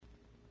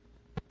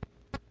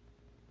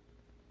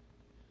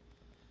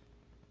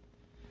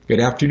Good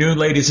afternoon,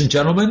 ladies and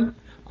gentlemen.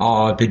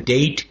 The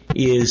date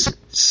is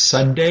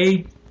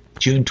Sunday,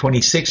 June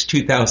 26,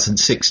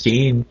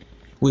 2016.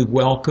 We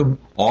welcome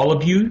all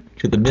of you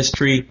to the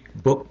Mystery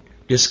Book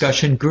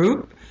Discussion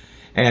Group.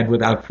 And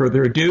without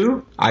further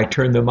ado, I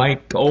turn the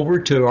mic over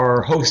to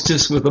our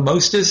hostess with the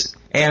mostest,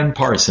 Ann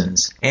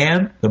Parsons.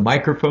 Ann, the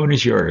microphone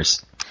is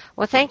yours.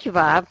 Well, thank you,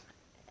 Bob.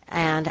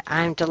 And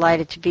I'm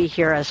delighted to be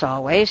here as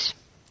always.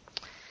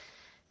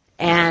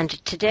 And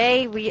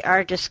today we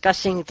are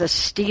discussing The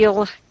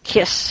Steel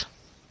Kiss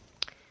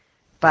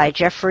by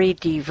Jeffrey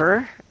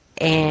Deaver.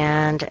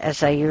 And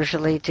as I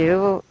usually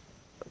do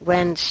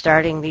when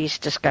starting these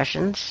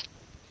discussions,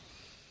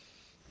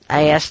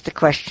 I ask the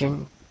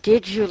question,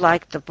 did you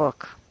like the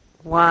book?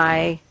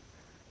 Why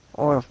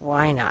or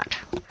why not?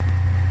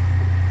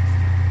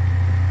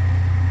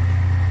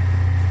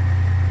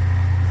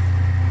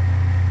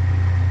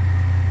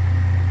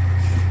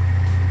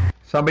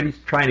 Somebody's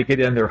trying to get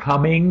in there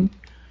humming,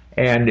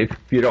 and if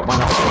you don't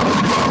mind...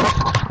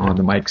 Oh,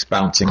 the mic's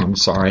bouncing, I'm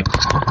sorry.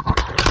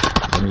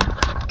 Let me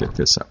get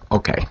this up.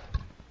 Okay,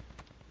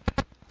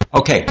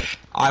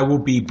 I will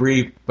be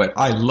brief, but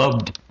I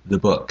loved the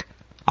book.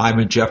 I'm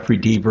a Jeffrey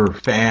Deaver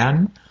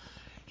fan.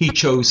 He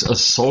chose a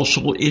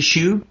social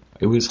issue.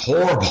 It was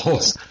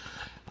horrible.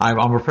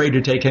 I'm afraid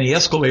to take any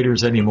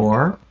escalators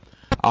anymore.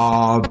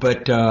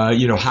 But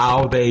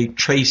how they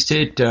traced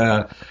it,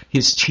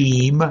 his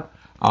team...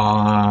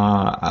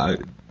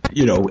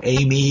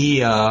 Amy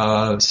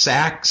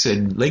Sachs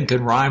and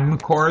Lincoln Rhyme,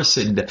 of course,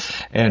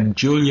 and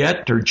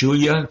Julia.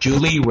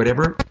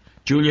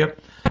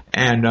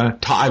 And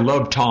I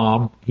love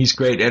Tom. He's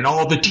great. And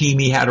all the team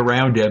he had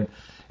around him.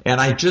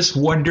 And I just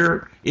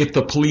wonder if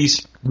the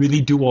police really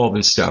do all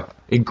this stuff.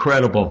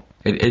 Incredible.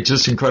 It's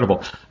just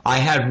incredible. I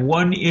had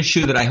one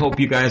issue that I hope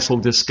you guys will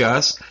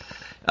discuss.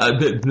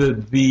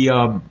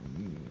 The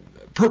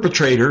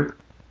perpetrator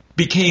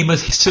became a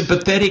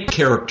sympathetic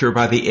character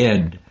by the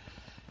end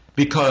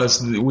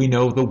because we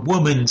know the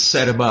woman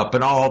set him up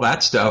and all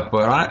that stuff,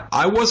 but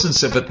I wasn't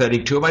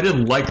sympathetic to him. I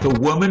didn't like the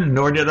woman,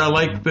 nor did I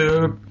like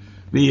for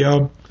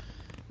no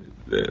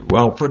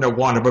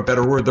want of a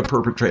better word, the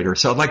perpetrator.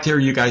 So I'd like to hear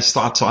you guys'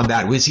 thoughts on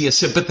that. Was he a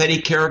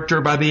sympathetic character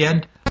by the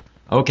end?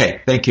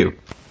 Okay, thank you.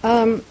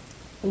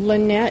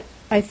 Lynette,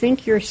 I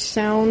think your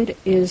sound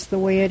is the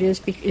way it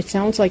is. It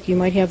sounds like you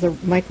might have the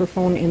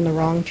microphone in the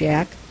wrong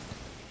jack.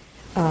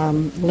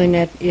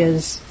 Lynette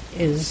is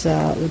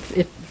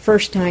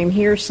first time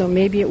here, so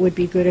maybe it would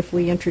be good if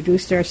we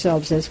introduced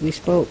ourselves as we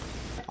spoke.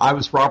 I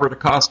was Robert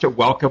Acosta.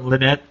 Welcome,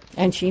 Lynette.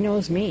 And she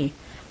knows me.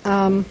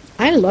 I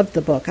loved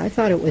the book. I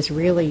thought it was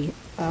really...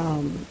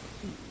 I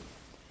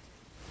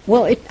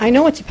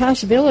know it's a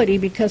possibility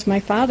because my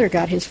father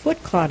got his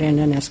foot caught in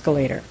an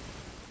escalator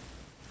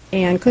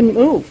and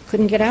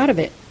couldn't get out of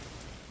it.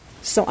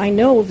 So I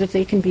know that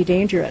they can be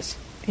dangerous.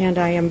 And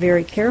I am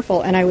very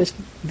careful. And I was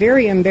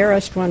very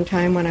embarrassed one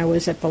time when I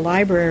was at the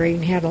library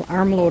and had an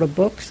armload of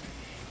books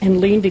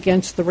and leaned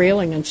against the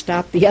railing and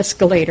stopped the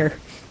escalator.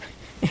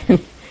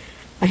 And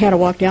I had to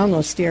walk down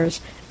those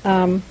stairs.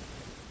 I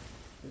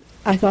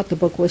thought the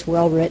book was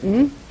well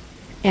written.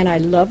 And I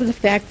love the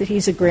fact that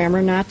he's a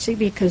grammar Nazi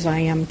because I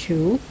am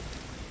too.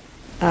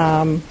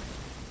 And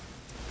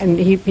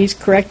he's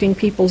correcting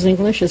people's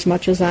English as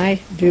much as I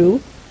do.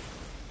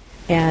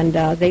 And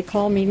they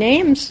call me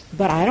names,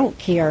 but I don't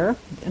care.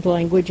 The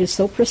language is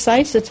so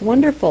precise; it's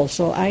wonderful.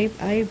 So I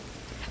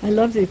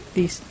love the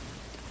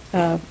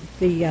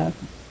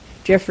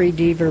Jeffrey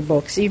Deaver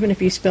books, even if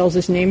he spells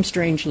his name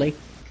strangely.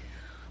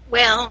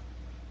 Well,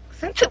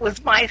 since it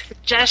was my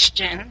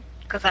suggestion,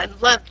 because I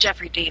love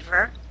Jeffrey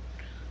Deaver,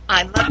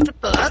 I love the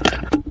book.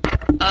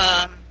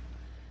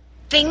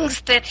 Things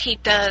that he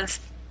does,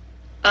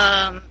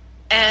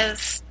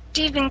 as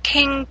Stephen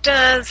King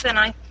does, and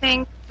I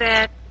think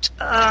that.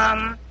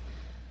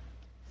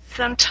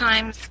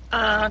 Sometimes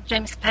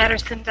James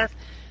Patterson does.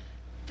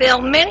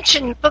 They'll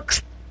mention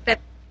books that,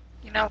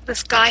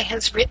 this guy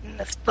has written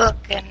this book,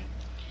 and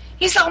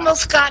he's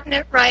almost gotten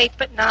it right,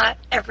 but not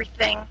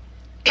everything.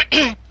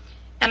 And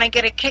I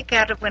get a kick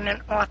out of when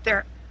an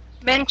author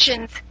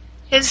mentions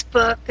his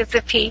book as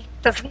if he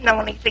doesn't know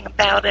anything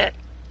about it.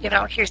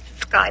 Here's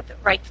this guy that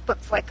writes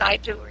books like I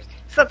do, or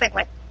something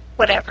like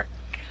whatever.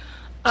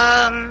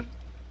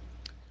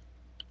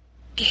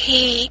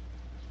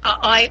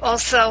 I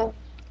also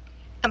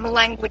am a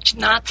language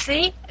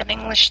Nazi, an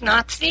English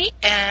Nazi,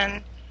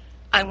 and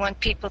I want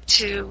people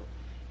to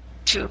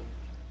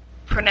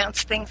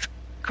pronounce things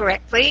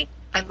correctly.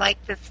 I like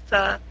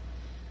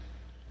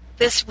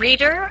this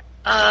reader.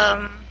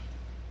 I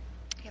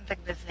can't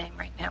think of his name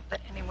right now,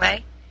 but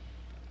anyway,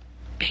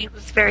 he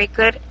was very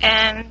good,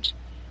 and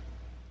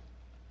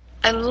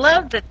I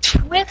love the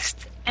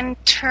twists and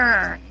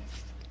turns,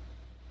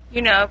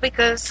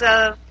 because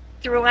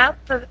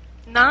throughout the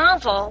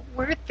novel,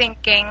 we're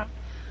thinking,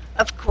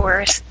 of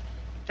course,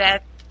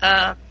 that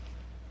the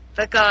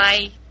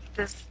guy,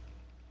 this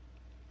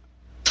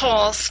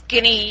tall,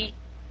 skinny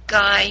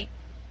guy,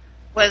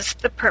 was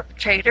the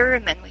perpetrator,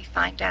 and then we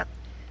find out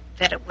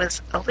that it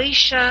was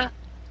Alicia,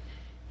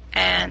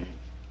 and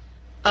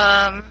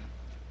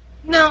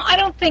No, I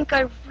don't think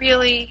I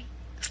really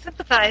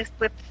sympathized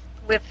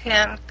with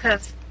him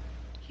because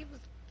he was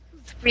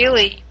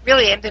really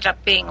ended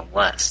up being a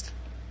wuss.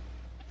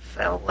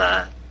 So,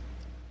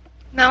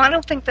 no, I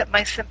don't think that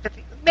my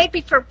sympathy,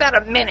 maybe for about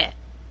a minute,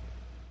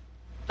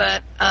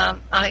 but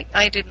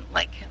I didn't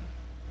like him.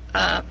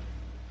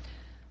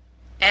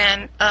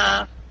 And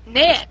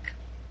Nick,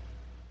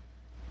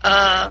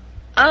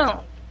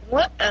 oh,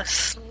 what a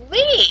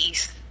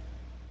sleaze.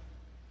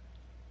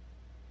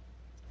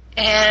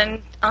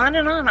 And on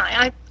and on.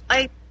 I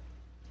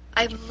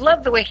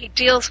love the way he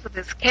deals with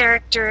his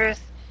characters,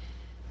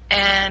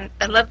 and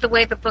I love the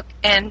way the book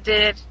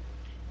ended,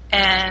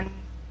 and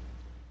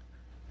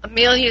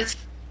Amelia's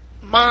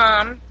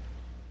mom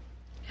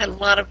had a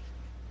lot of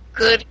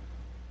good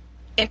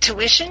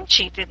intuition.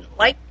 She didn't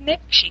like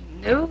Nick. She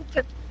knew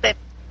that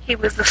he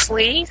was a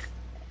sleaze,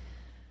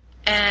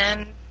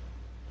 and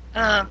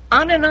on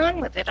and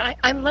on with it.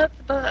 I love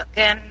the book,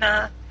 and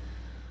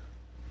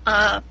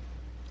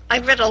I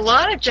read a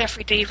lot of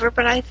Jeffrey Deaver,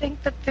 but I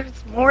think that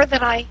there's more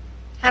that I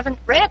haven't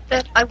read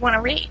that I want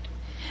to read.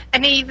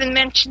 And he even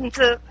mentions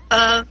the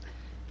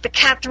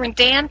Catherine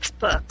Dance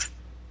books,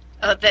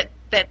 that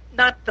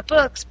not the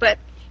books, but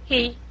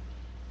he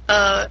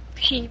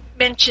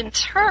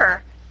mentions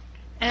her,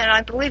 and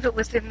I believe it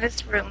was in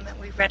this room that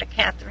we read a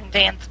Catherine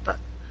Dance book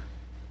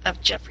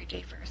of Jeffrey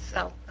Deaver.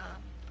 So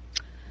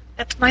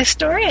that's my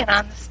story, and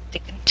I'm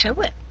sticking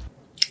to it.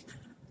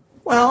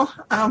 Well,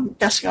 I'm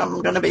guessing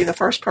I'm going to be the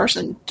first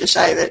person to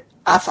say that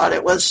I thought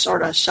it was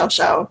sort of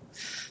so-so.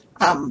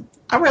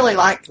 I really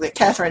like the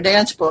Catherine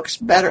Dance books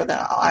better than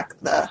I like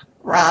the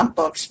Rhyme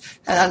books,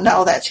 and I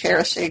know that's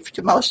heresy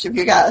to most of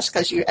you guys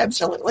because you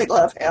absolutely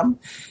love him,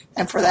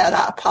 and for that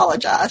I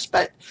apologize,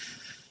 but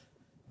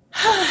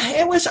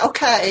it was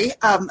okay.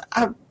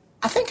 I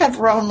think I've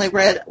only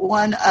read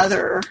one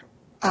other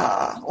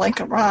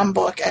Lincoln Rhyme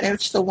book, and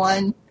it's the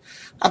one,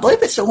 I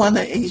believe it's the one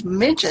that he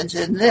mentions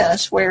in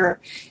this,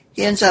 where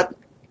he ends up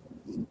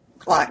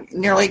like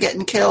nearly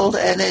getting killed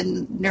and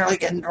then nearly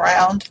getting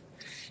drowned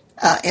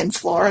in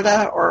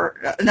Florida, or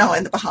no,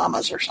 in the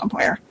Bahamas or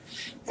somewhere.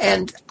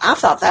 And I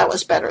thought that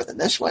was better than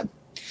this one.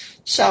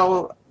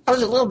 So I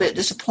was a little bit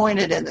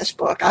disappointed in this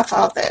book. I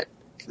thought that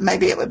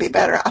maybe it would be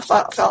better. I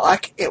felt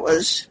like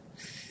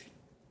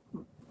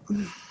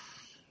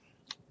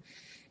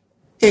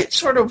it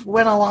sort of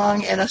went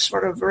along in a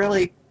sort of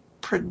really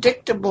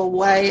predictable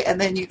way, and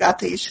then you got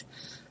these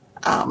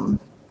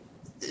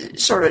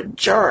sort of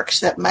jerks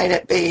that made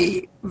it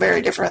be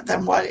very different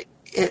than what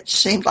it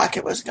seemed like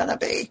it was going to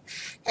be.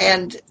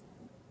 And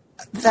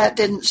that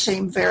didn't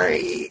seem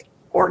very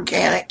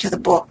organic to the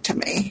book to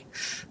me.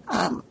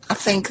 I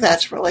think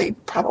that's really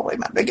probably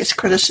my biggest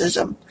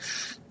criticism.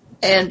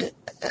 And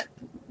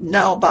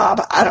no,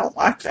 Bob, I don't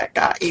like that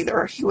guy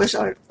either. He was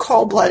a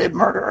cold-blooded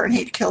murderer, and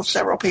he'd killed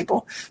several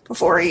people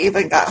before he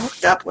even got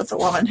hooked up with the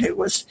woman who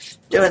was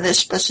doing this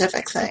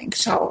specific thing.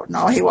 So,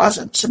 no, he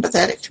wasn't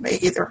sympathetic to me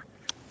either.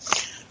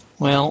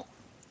 Well,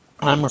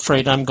 I'm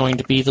afraid I'm going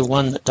to be the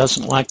one that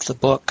doesn't like the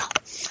book.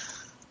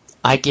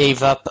 I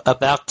gave up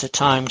about the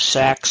time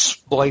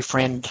Sack's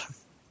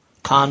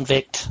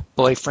convict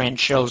boyfriend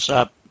shows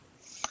up.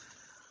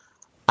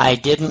 I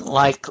didn't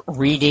like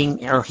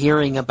reading or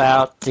hearing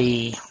about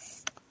the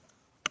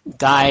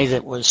guy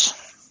that was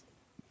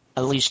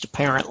at least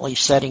apparently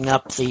setting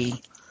up the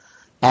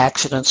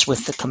accidents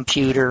with the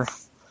computer.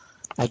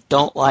 I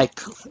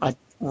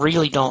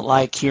really don't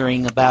like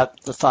hearing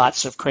about the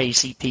thoughts of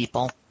crazy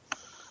people.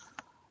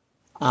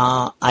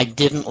 I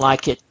didn't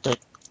like it that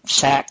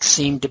Sachs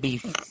seemed to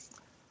be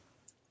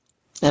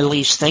at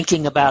least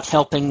thinking about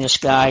helping this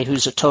guy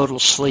who's a total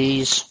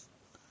sleaze.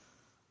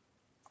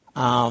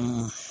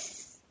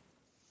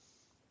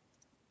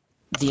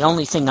 The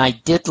only thing I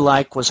did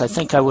like was I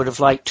think I would have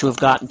liked to have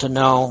gotten to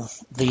know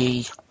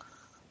the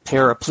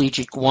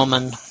paraplegic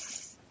woman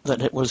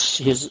that it was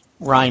his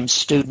rhyme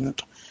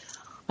student.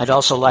 I'd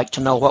also like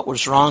to know what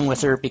was wrong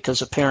with her,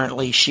 because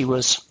apparently she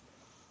was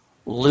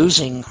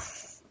losing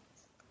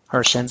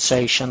her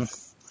sensation.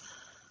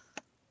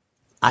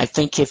 I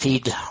think if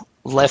he'd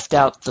left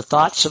out the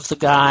thoughts of the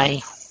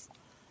guy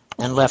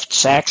and left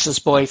Sax's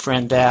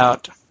boyfriend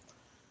out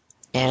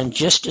and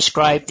just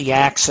described the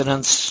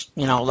accidents,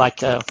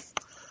 like a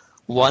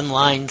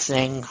one-line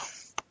thing,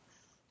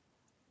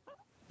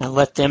 and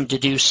let them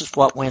deduce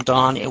what went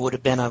on, it would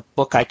have been a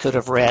book I could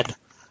have read.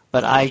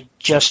 But I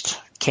just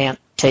can't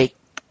take,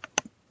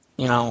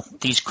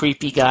 these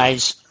creepy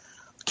guys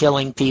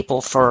killing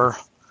people for,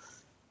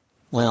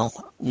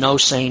 no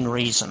sane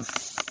reason.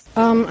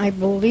 I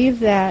believe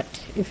that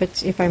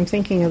if I'm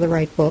thinking of the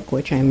right book,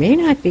 which I may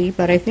not be,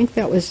 but I think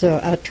that was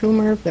a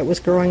tumor that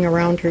was growing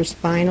around her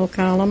spinal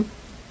column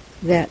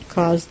that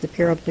caused the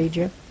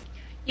paraplegia.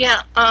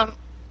 Yeah,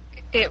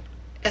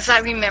 as I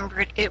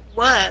remember it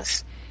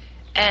was,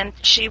 and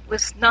she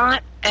was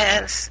not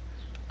as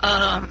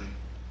I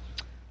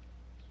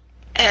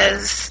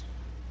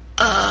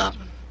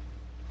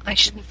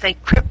shouldn't say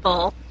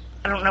crippled,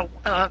 I don't know,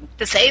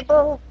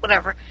 disabled,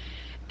 whatever,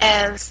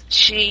 as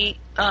she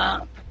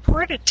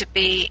purported to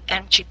be,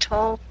 and she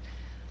told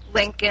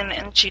Lincoln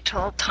and she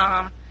told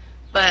Tom,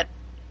 but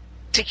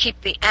to keep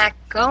the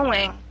act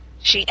going,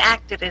 she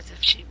acted as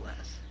if she was.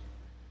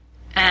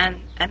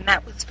 And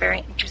that was very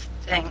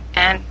interesting.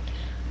 And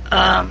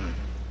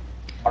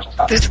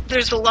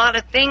there's a lot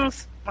of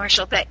things,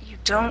 Marshall, that you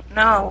don't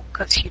know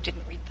because you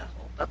didn't read the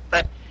whole book.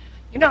 But,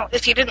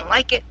 if you didn't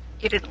like it,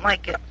 you didn't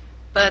like it.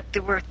 But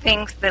there were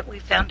things that we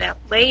found out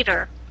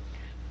later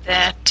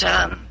that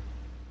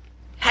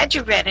had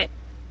you read it,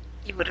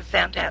 you would have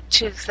found out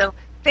too. So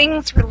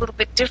things were a little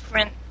bit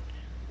different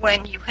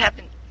when you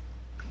haven't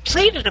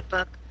completed a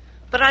book.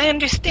 But I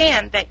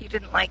understand that you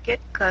didn't like it,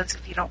 because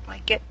if you don't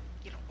like it,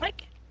 you don't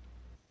like it.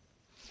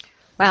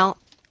 Well,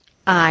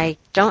 I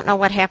don't know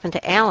what happened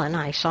to Alan.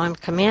 I saw him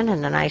come in,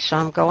 and then I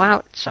saw him go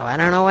out, so I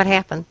don't know what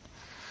happened.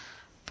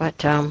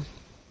 But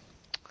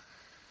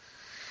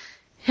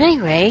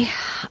anyway,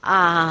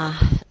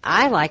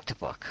 I liked the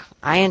book.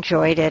 I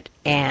enjoyed it,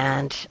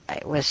 and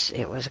it was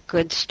a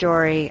good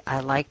story. I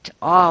liked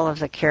all of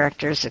the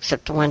characters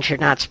except the ones you're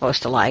not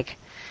supposed to like.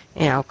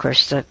 Of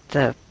course,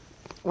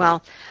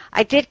 well,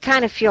 I did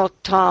kind of feel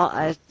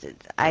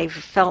I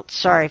felt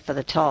sorry for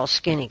the tall,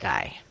 skinny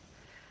guy,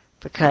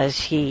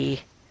 because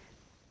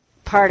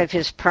part of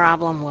his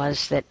problem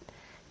was that,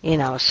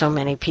 so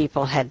many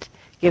people had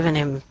given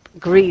him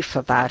grief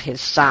about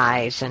his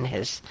size and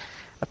his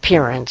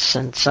appearance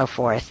and so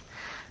forth.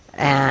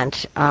 And,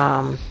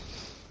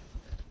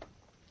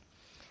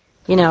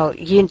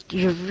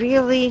 you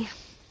really,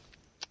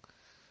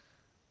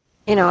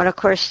 and of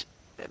course,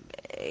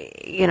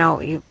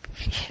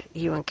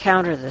 you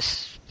encounter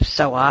this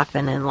so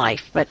often in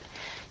life, but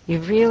you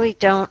really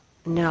don't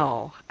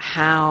know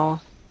how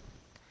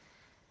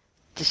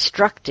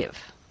destructive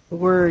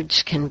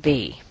words can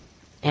be.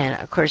 And,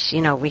 of course,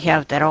 we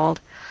have that old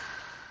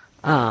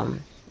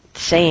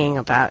saying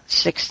about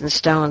sticks and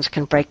stones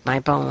can break my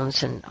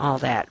bones and all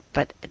that.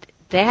 But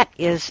that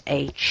is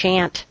a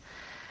chant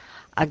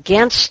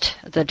against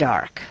the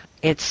dark.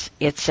 It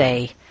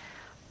isn't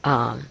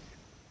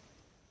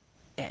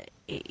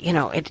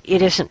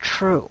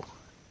true.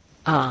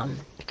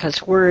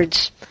 Because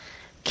words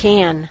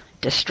can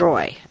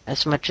destroy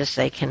as much as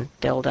they can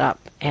build up.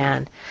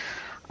 And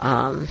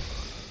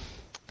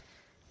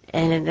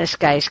in this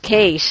guy's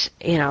case,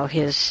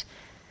 his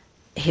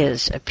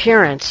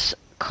appearance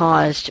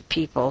caused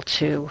people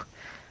to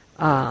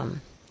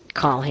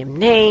call him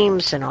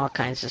names and all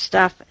kinds of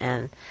stuff,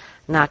 and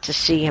not to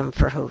see him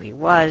for who he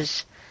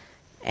was.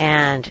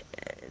 And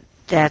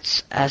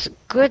that's a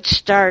good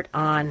start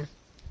on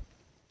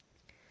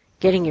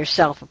getting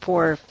yourself a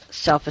poor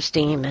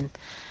self-esteem and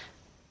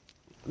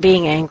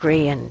being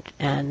angry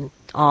and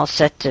all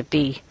set to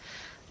be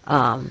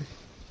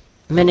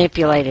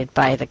manipulated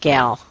by the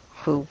gal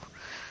who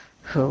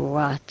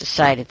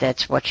decided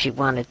that's what she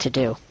wanted to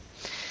do.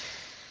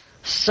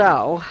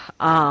 So,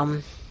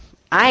 I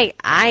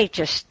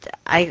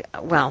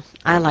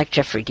like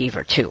Jeffrey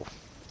Deaver too,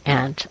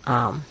 and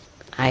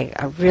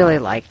I really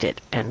liked it,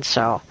 and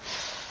so.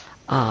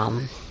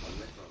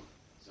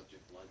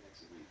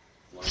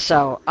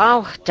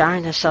 Oh,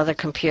 darn this other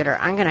computer.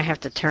 I'm going to have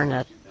to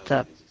turn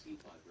the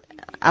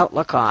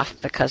Outlook off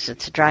because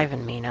it's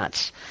driving me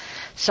nuts.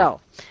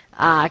 So,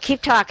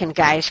 keep talking,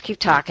 guys. Keep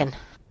talking.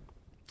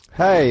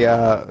 Hey,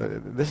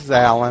 this is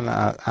Alan.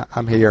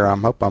 I'm here. I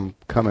hope I'm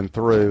coming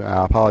through.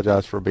 I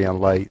apologize for being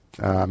late.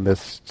 I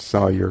missed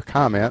some of your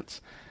comments.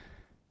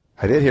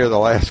 I did hear the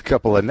last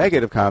couple of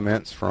negative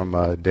comments from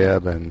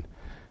Deb and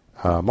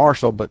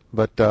Marshall, but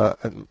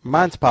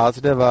mine's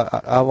positive.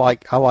 I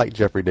like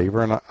Jeffrey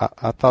Deaver, and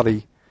I thought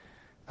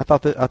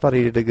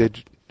he did a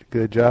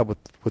good job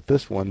with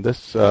this one.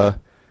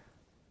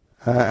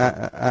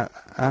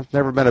 I've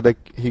never been a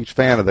huge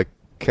fan of the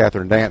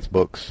Catherine Dance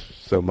books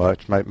so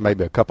much.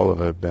 Maybe a couple of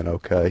them have been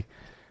okay,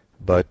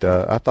 but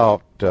I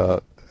thought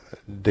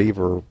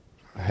Deaver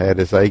had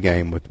his A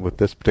game with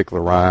this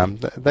particular rhyme.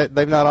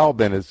 They've not all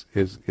been as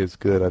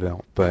good, I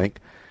don't think,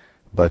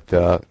 but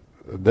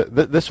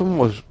this one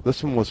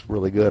was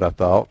really good, I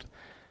thought.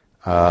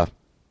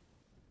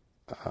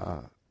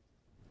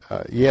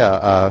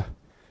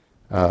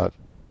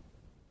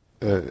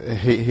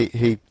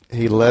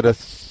 He led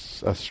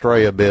us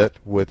astray a bit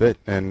with it,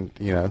 and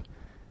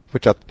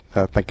which I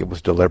think it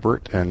was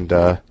deliberate, and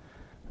I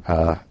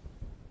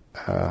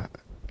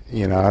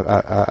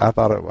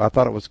thought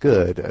it was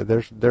good.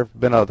 There've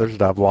been others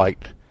that I've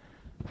liked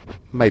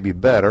maybe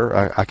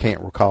better. I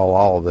can't recall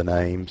all of the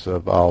names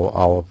of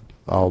all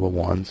the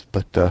ones,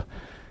 but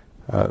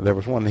there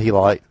was one he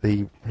liked.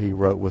 He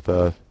wrote with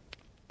a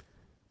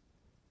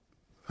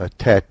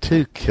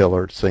tattoo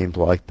killer, it seems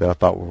like, that I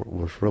thought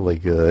was really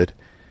good,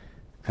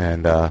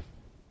 and I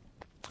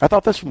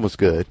thought this one was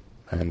good,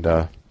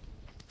 and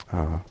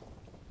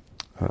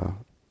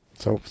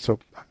so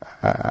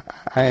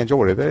I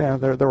enjoyed it.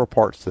 There were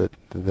parts that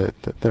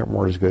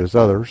weren't as good as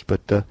others,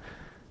 but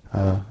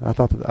I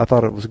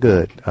thought it was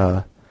good.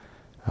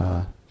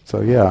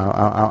 So yeah,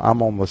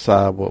 I'm on the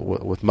side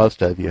with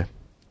most of you.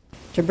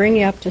 To bring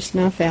you up to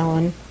snuff,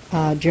 Alan,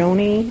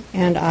 Joni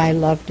and I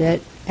loved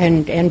it.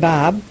 and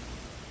Bob,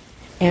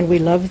 and we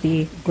love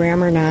the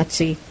grammar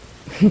Nazi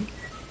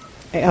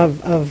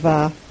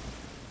of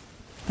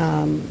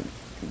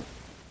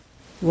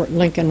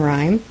Lincoln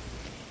Rhyme,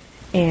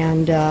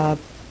 and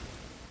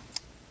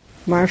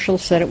Marshall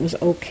said it was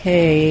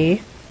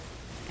okay,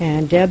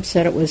 and Deb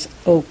said it was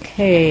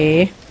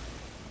okay.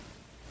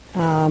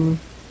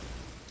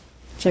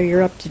 So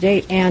you're up to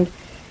date. And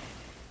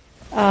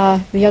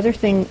the other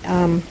thing,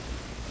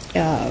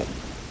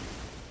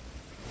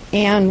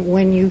 Anne,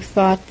 when you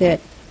thought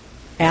that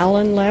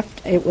Alan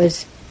left, it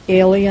was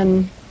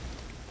Alien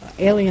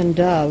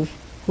Dove,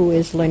 who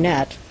is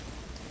Lynette.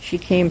 She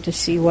came to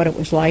see what it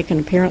was like, and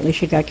apparently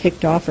she got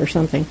kicked off or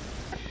something.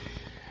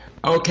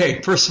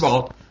 Okay, first of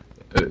all,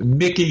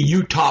 Mickey,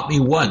 you taught me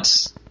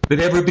once that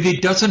everybody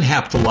doesn't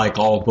have to like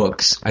all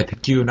books. I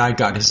think you and I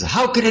got it.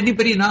 How could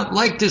anybody not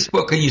like this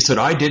book? And you said,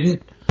 I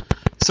didn't.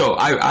 So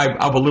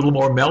I'm a little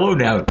more mellow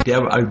now.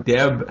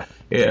 Deb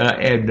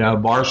and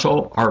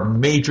Marshall are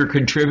major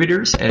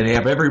contributors, and they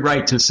have every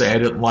right to say I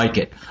didn't like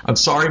it. I'm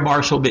sorry,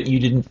 Marshall, that you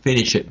didn't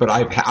finish it, but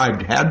I've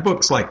had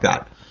books like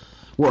that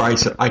where I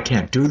said, I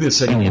can't do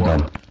this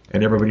anymore.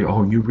 And everybody,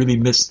 oh, you really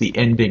missed the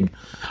ending.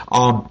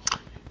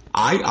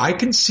 I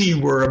can see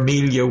where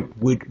Amelia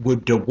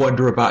would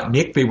wonder about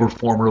Nick. They were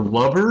former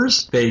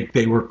lovers.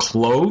 They were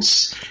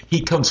close.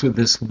 He comes with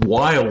this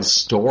wild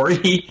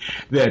story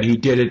that he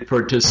did it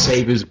to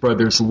save his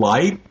brother's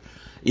life.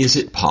 Is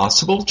it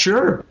possible?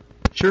 Sure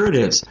it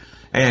is.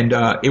 And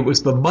it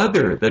was the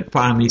mother that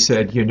finally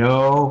said,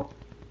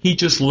 he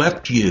just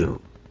left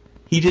you.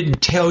 He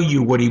didn't tell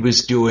you what he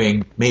was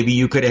doing. Maybe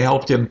you could have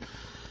helped him.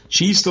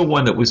 She's the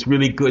one that was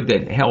really good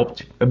that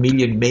helped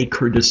Amelia make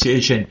her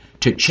decision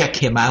to check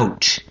him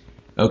out,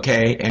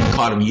 okay, and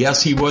caught him.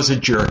 Yes, he was a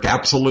jerk,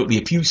 absolutely.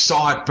 If you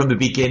saw it from the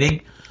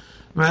beginning,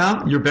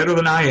 well, you're better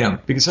than I am,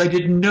 because I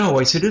didn't know.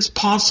 I said, it's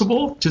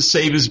possible to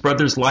save his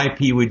brother's life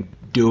he would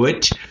do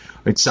it.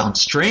 It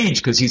sounds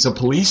strange because he's a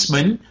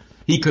policeman.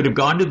 He could have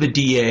gone to the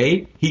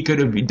DA. He could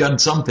have done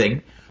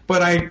something.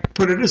 But I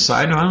put it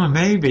aside. Well,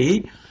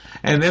 maybe.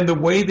 And then the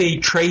way they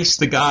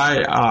traced the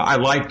guy, I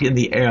liked on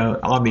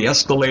the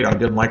escalator. I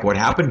didn't like what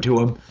happened to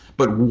him,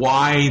 but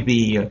why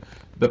the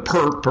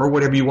perp or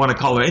whatever you want to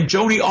call it. And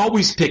Joni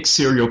always picks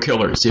serial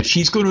killers. If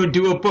she's going to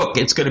do a book,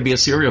 it's going to be a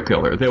serial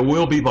killer. There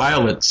will be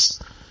violence,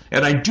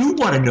 and I do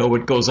want to know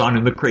what goes on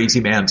in the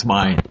crazy man's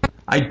mind.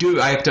 I do.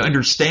 I have to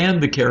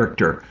understand the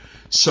character.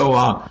 So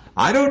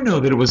I don't know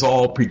that it was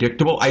all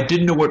predictable. I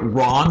didn't know what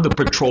Ron, the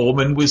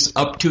patrolman, was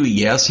up to.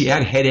 Yes, he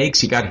had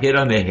headaches. He got hit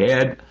on the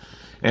head.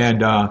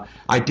 And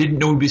I didn't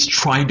know he was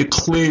trying to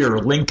clear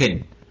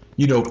Lincoln,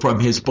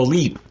 from his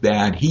belief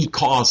that he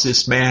caused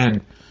this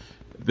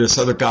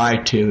other guy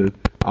to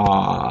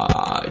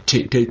have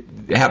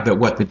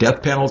the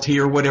death penalty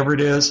or whatever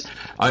it is.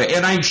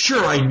 And I'm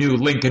sure I knew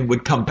Lincoln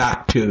would come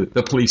back to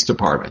the police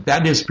department.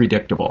 That is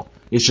predictable.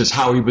 It's just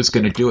how he was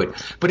going to do it.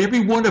 But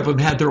every one of them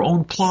had their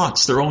own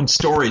plots, their own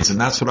stories,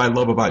 and that's what I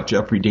love about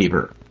Jeffrey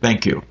Deaver.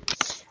 Thank you.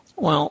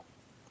 Well,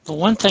 the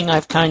one thing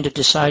I've kind of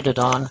decided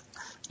on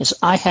is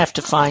I have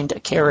to find a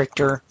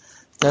character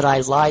that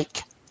I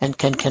like and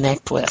can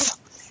connect with.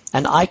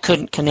 And I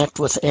couldn't connect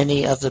with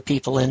any of the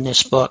people in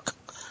this book.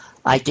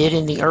 I did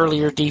in the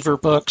earlier Deaver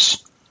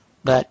books,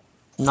 but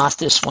not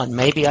this one.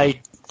 Maybe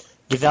I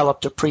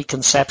developed a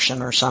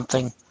preconception or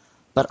something,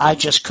 but I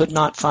just could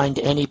not find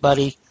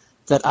anybody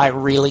that I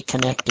really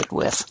connected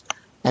with.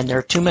 And there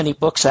are too many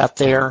books out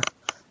there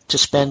to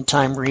spend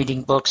time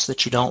reading books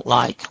that you don't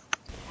like.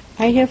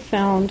 I have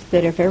found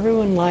that if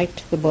everyone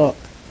liked the book,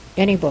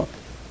 any book,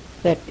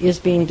 that is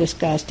being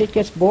discussed, it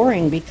gets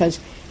boring, because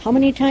how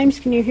many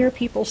times can you hear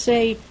people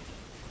say,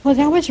 well,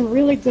 that was a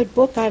really good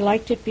book, I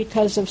liked it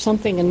because of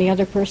something, and the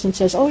other person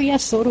says, oh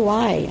yes, so do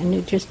I, and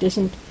it just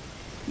isn't,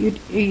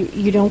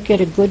 you don't get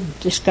a good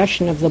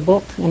discussion of the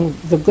book and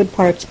the good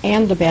parts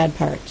and the bad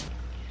parts.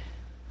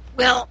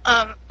 Well,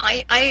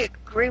 I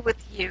agree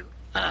with you,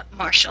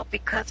 Marshall,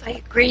 because I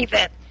agree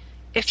that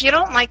if you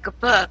don't like a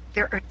book,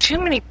 there are too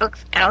many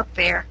books out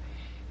there,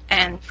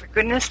 and for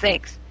goodness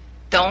sakes,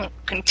 don't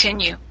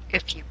continue.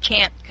 If you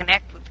can't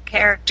connect with the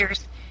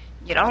characters,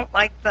 you don't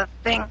like the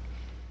thing.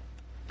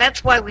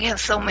 That's why we have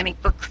so many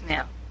books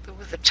now. There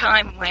was a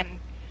time when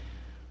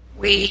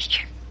we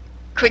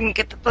couldn't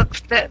get the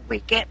books that we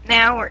get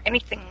now or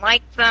anything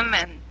like them,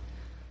 and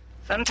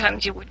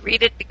sometimes you would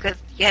read it because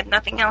you had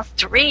nothing else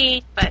to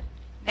read, but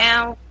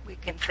now we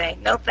can say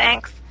no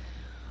thanks.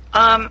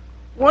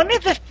 One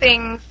of the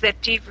things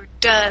that Deaver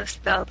does,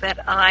 though,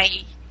 that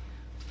I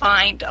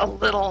find a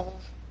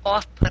little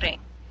off-putting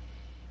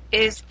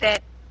is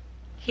that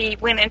he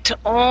went into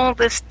all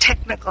this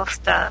technical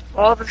stuff,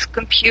 all this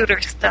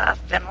computer stuff,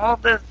 and all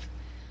this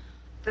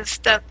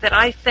stuff that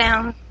I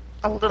found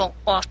a little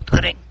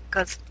off-putting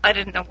because I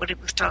didn't know what he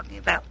was talking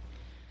about.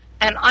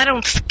 And I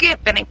don't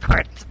skip any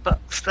part of the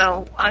book.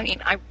 So,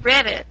 I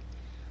read it,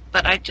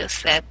 but I just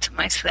said to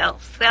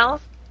myself,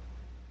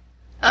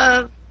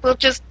 we'll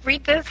just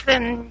read this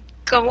and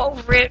go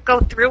over it, go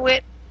through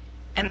it,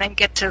 and then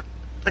get to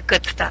the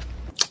good stuff.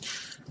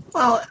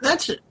 Well,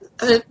 that's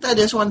that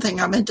is one thing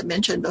I meant to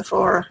mention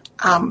before.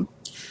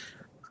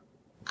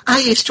 I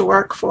used to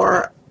work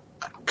for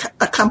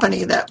a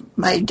company that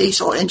made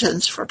diesel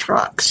engines for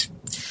trucks.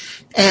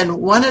 And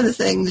one of the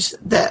things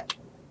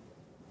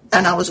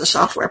and I was a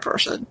software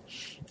person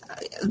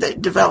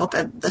that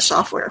developed the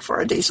software for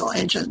a diesel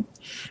engine.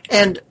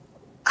 And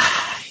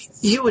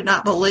you would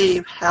not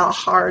believe how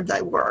hard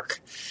they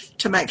work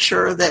to make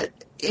sure that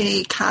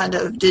any kind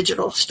of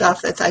digital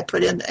stuff that they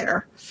put in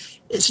there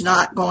is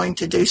not going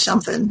to do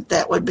something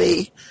that would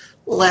be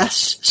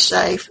less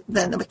safe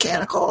than the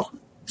mechanical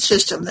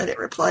system that it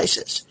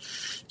replaces.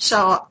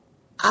 So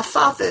I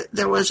thought that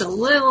there was a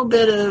little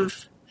bit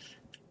of,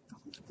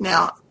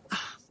 now,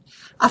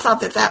 I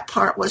thought that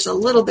part was a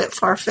little bit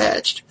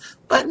far-fetched,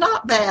 but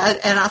not bad,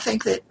 and I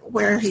think that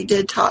where he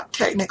did talk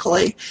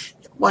technically,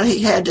 what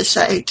he had to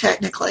say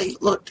technically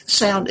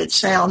sounded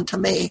sound to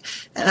me,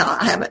 and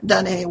I haven't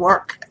done any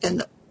work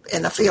in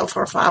the field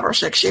for 5 or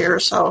 6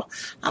 years, so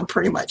I'm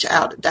pretty much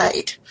out of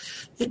date.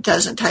 It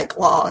doesn't take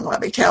long,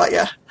 let me tell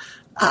you.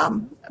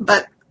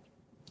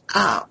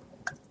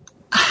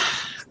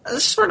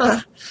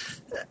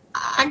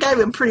 I gave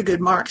him pretty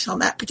good marks on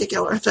that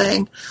particular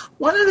thing.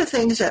 One of the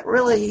things that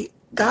really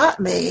got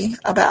me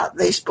about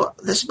this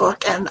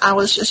book, and I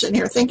was just in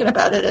here thinking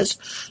about it as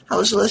I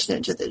was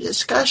listening to the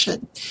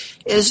discussion,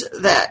 is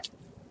that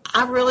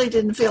I really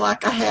didn't feel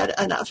like I had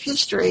enough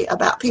history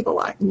about people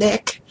like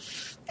Nick,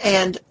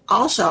 and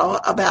also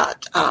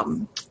about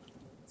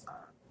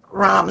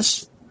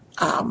Ram's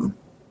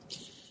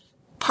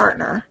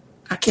partner.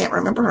 I can't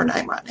remember her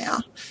name right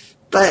now,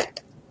 but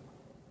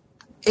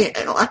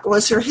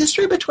was there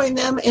history between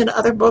them in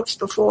other books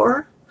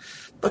before?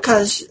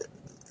 Because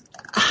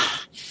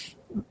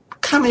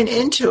coming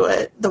into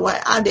it the way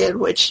I did,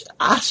 which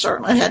I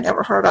certainly had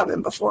never heard of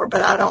him before,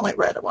 but I'd only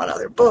read one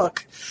other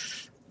book,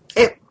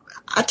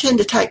 I tend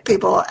to take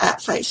people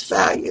at face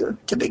value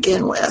to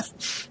begin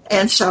with.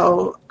 And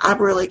so I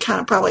really kind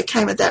of probably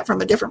came at that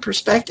from a different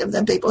perspective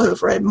than people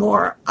who've read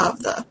more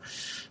of the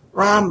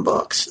Ram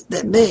books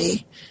than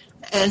me.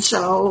 And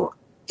so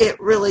it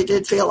really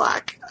did feel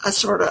like a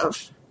sort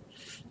of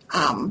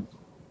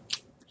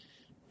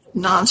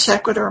non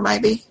sequitur,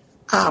 maybe,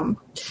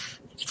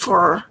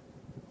 for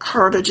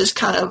her to just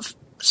kind of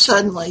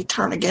suddenly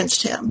turn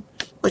against him,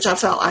 which I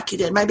felt like he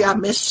did. Maybe I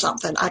missed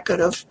something. I could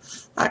have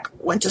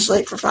went to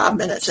sleep for 5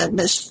 minutes and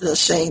missed the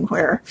scene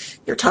where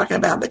you're talking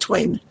about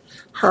between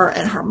her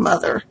and her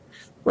mother,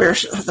 where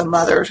the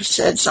mother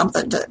said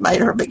something that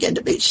made her begin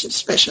to be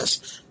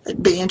suspicious.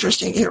 It'd be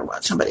interesting to hear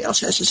what somebody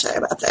else has to say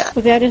about that.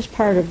 Well, that is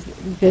part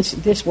of this.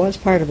 This was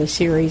part of a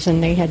series,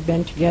 and they had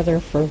been together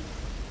for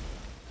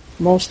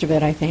most of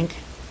it, I think.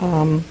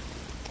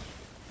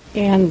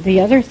 And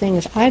the other thing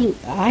is,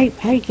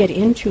 I get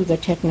into the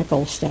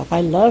technical stuff.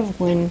 I love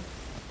when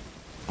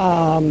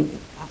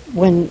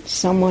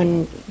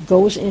someone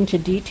goes into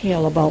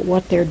detail about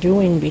what they're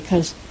doing,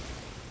 because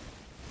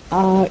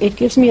it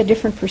gives me a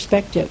different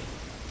perspective.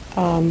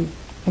 I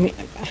mean,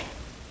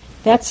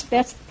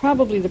 that's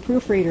probably the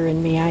proofreader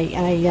in me.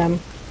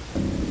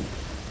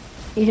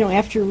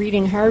 After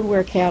reading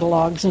hardware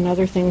catalogs and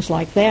other things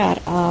like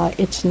that,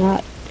 it's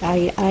not.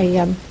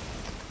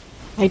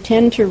 I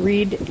tend to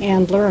read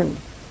and learn,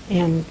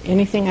 and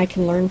anything I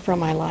can learn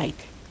from, I like.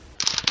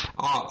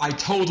 I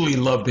totally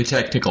love the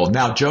technical.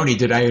 Now, Joni,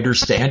 did I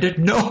understand it?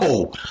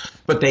 No.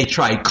 But they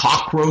tried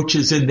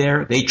cockroaches in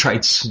there. They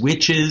tried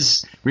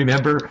switches.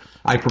 Remember,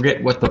 I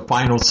forget what the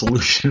final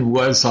solution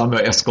was on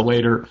the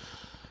escalator.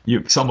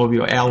 Some of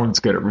you, Alan's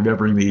good at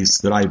remembering these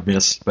that I've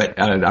missed, but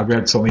I've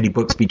read so many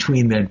books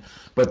between then.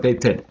 But they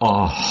said,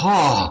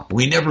 aha,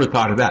 we never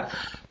thought of that.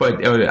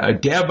 But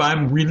Deb,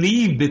 I'm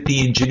relieved that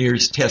the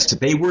engineers tested.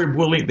 They were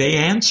willing. They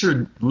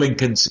answered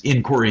Lincoln's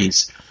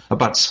inquiries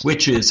about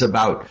switches,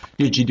 about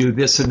did you do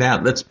this and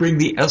that. Let's bring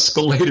the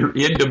escalator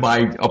into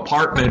my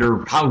apartment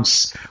or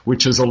house,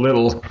 which is a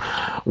little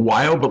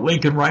wild, but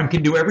Lincoln Rhyme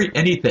can do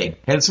anything.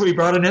 And so we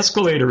brought an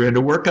escalator in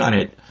to work on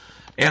it.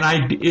 And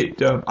I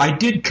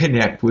did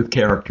connect with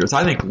characters.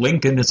 I think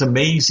Lincoln is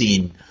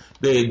amazing.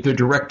 The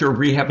director of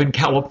rehab in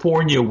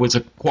California was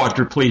a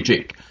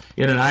quadriplegic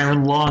in an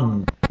iron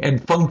lung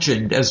and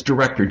functioned as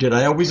director. Did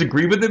I always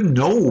agree with him?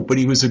 No, but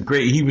he was a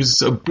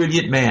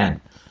brilliant man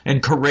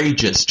and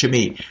courageous to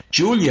me.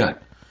 Julia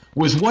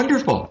was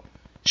wonderful.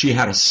 She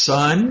had a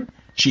son.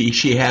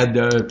 She had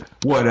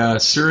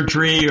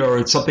surgery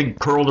or something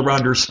curled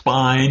around her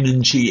spine,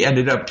 and she's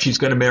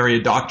going to marry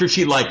a doctor.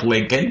 She liked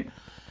Lincoln.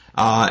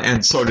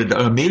 And so did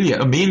Amelia.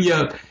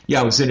 Amelia,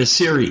 was in a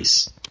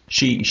series.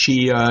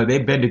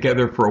 They've been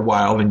together for a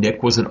while, and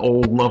Nick was an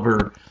old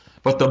lover.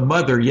 But the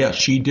mother, yes,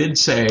 she did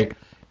say,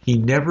 he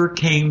never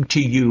came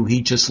to you,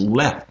 he just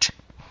left.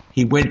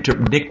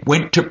 Nick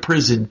went to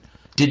prison,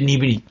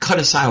 he cut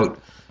us out.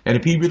 And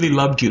if he really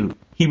loved you,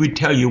 he would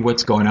tell you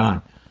what's going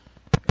on.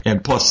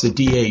 And plus the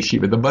DA,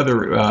 the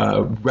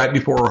mother, right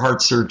before her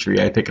heart surgery,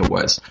 I think it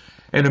was.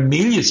 And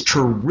Amelia's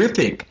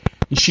terrific.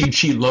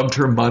 She loved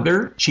her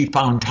mother. She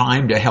found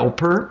time to help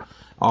her.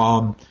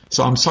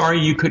 So I'm sorry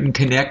you couldn't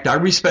connect. I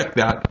respect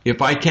that.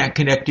 If I can't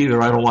connect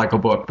either, I don't like a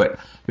book. But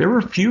there were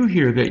a few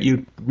here that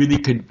you really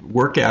could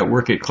work at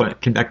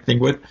connecting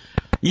with.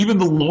 Even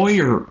the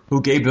lawyer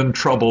who gave them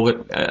trouble,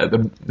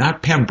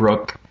 not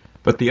Pembroke,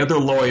 but the other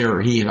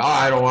lawyer,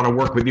 I don't want to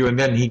work with you. And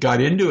then he got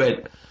into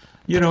it.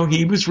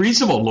 He was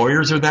reasonable.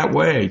 Lawyers are that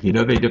way.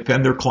 They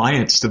defend their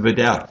clients to the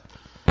death.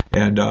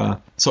 And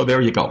so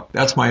there you go.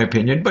 That's my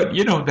opinion. But,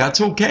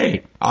 that's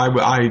okay. I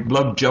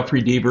love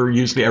Jeffrey Deaver.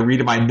 Usually I read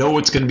him. I know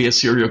it's going to be a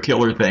serial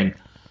killer thing,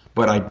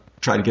 but I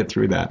try to get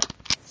through that.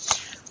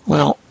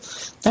 Well,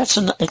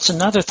 it's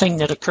another thing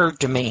that occurred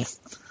to me.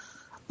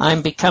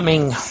 I'm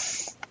becoming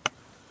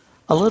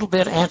a little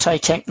bit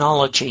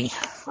anti-technology.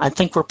 I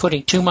think we're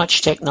putting too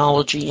much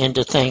technology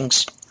into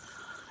things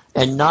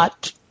and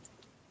not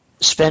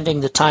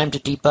spending the time to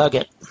debug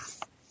it.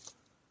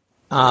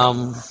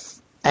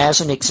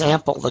 As an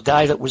example, the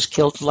guy that was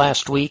killed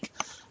last week,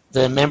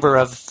 the member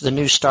of the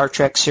new Star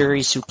Trek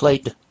series who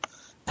played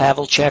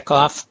Pavel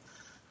Chekhov,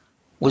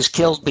 was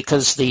killed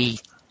because the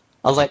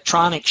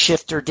electronic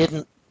shifter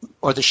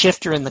the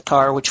shifter in the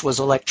car, which was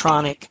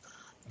electronic,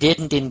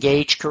 didn't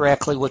engage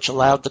correctly, which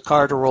allowed the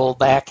car to roll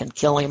back and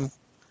kill him.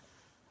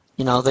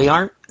 They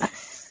aren't...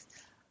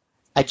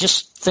 I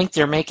just think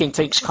they're making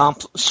things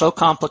so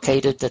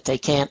complicated that they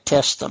can't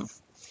test them.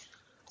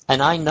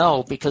 And I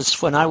know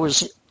because when I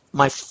was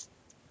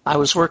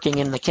working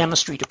in the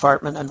chemistry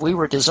department and we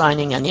were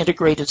designing an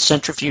integrated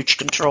centrifuge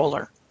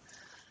controller.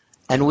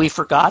 And we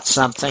forgot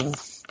something.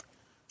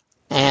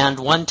 And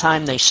one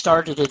time they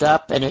started it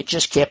up and it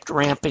just kept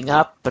ramping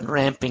up and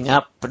ramping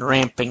up and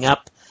ramping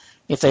up.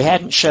 If they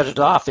hadn't shut it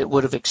off, it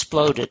would have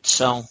exploded.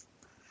 So,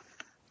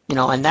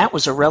 and that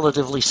was a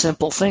relatively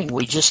simple thing.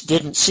 We just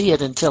didn't see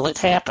it until it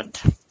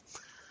happened.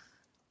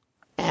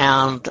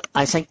 And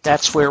I think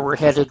that's where we're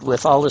headed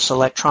with all this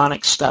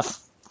electronic stuff.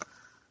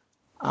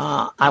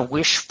 I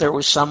wish there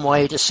was some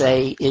way to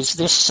say, is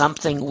this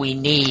something we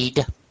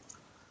need,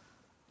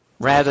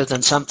 rather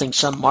than something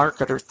some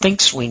marketer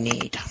thinks we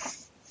need.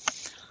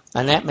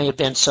 And that may have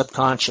been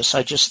subconscious.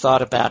 I just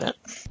thought about it.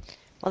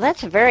 Well,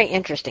 that's a very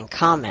interesting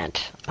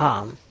comment,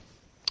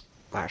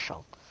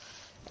 Marshall.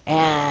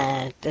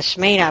 And this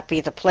may not be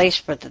the place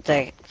for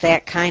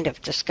that kind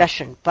of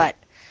discussion, but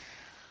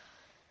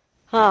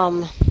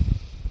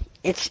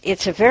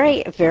it's a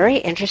very, very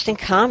interesting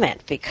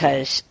comment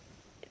because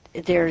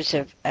there's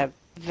a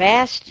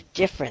vast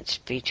difference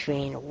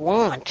between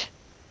want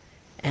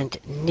and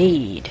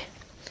need.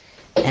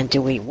 And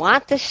do we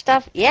want this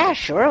stuff? Yeah,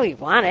 sure we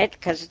want it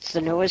because it's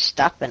the newest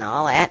stuff and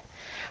all that.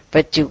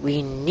 But do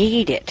we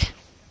need it?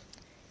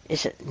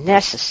 Is it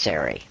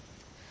necessary?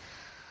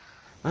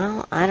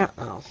 Well, I don't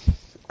know.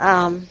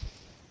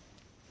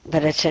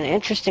 But it's an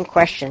interesting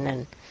question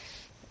and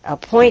a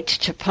point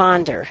to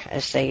ponder,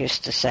 as they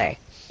used to say.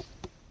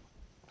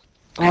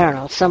 I don't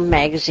know, some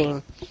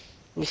magazine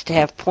used to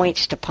have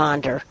points to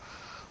ponder.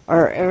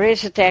 Or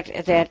is it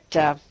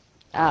that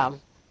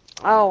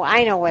oh,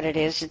 I know what it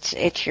is.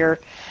 It's your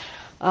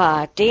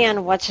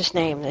Dan, what's his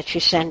name, that you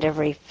send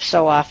every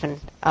so often,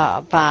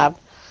 Bob.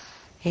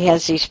 He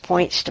has these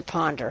points to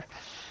ponder.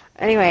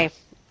 Anyway,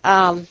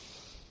 I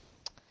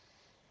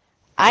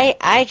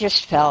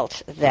just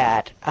felt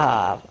that,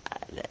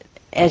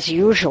 as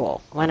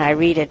usual, when I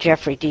read a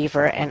Jeffrey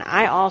Deaver, and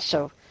I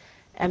also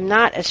am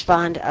not as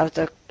fond of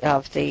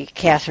the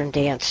Catherine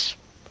Dance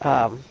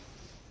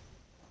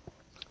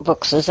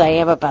books as I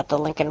am about the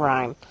Lincoln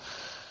Rhyme.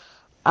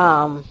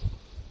 I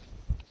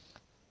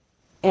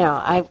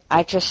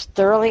just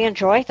thoroughly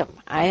enjoy them.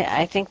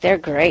 I think they're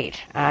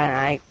great.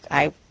 And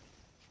I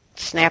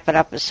snap it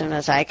up as soon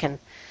as I can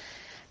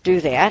do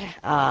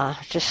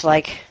that. Just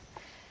like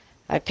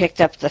I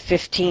picked up the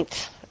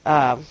 15th,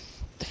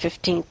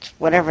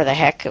 whatever the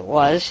heck it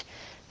was,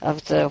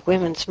 of the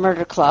Women's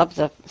Murder Club,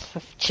 the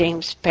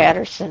James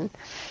Patterson.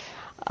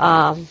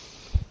 And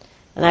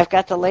I've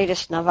got the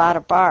latest Nevada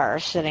Bar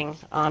sitting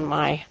on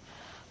my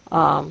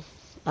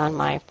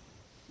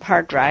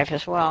hard drive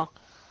as well.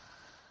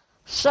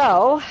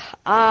 So,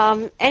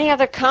 any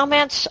other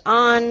comments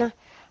on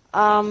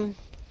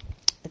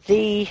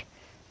the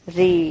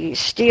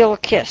Steel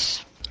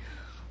Kiss?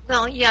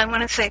 Well, yeah, I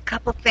want to say a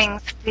couple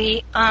things.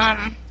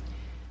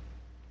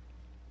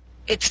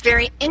 It's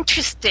very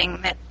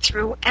interesting that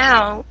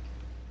throughout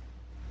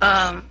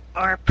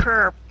our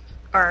perp,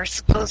 our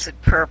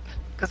supposed perp,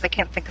 because I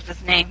can't think of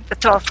his name, the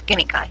tall,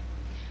 skinny guy,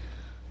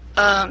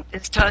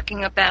 is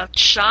talking about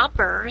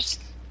shoppers,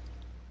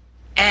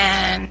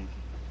 and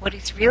what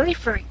he's really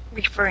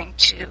referring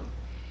to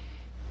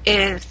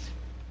is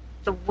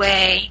the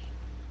way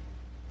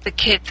the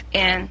kids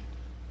in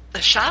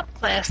the shop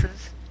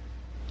classes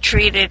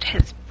treated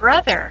his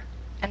brother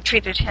and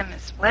treated him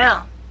as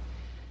well.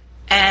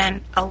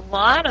 And a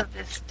lot of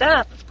this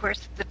stuff, of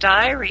course, the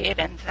diary, it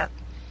ends up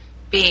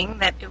being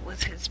that it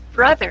was his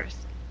brother's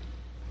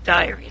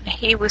diary, and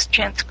he was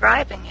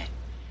transcribing it.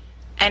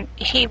 And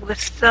he was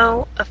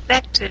so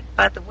affected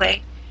by the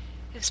way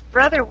his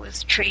brother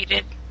was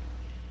treated,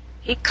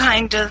 he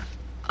kind of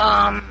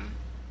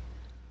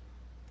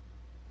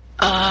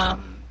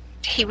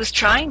he was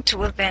trying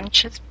to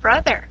avenge his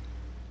brother.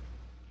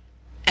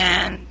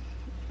 And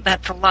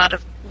that's a lot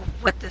of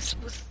what this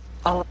was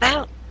all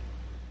about.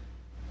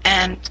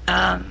 And,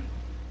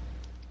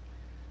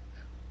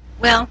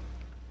 well,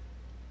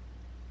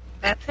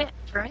 that's it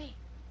for me.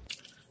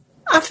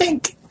 I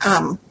think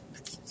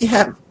you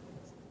have.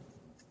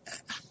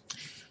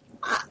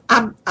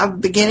 I'm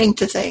beginning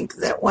to think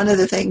that one of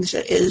the things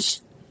that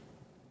is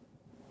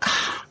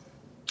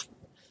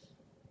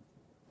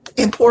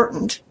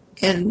important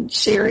in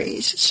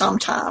series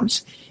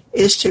sometimes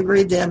is to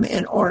read them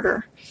in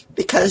order,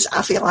 because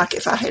I feel like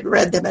if I had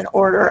read them in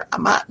order, I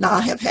might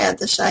not have had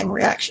the same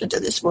reaction to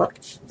this book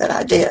that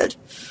I did.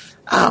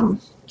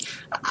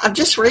 I've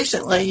just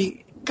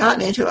recently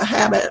gotten into a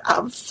habit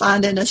of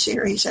finding a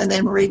series and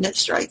then reading it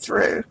straight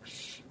through.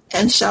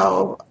 And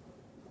so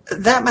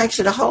that makes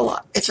it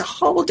it's a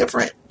whole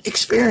different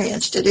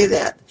experience to do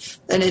that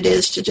than it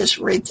is to just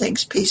read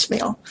things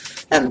piecemeal.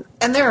 And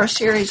there are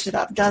series that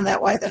I've done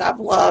that way that I've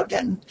loved,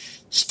 and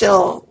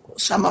still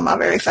some of my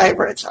very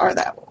favorites are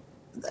that,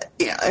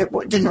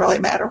 it didn't really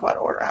matter what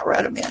order I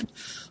read them in.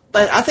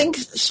 But I think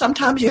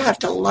sometimes you have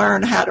to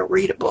learn how to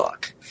read a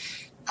book.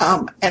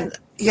 And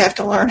you have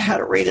to learn how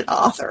to read an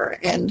author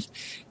and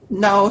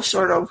know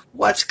sort of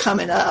what's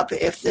coming up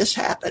if this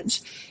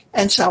happens.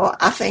 And so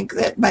I think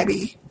that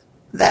maybe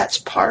that's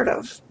part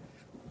of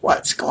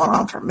what's going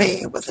on for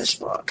me with this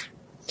book.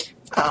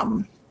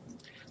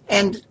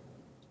 And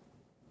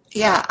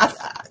yeah,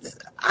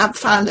 I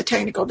find the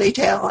technical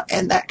detail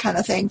and that kind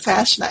of thing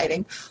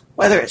fascinating,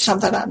 whether it's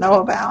something I know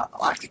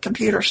about, like the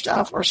computer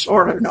stuff, or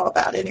sort of know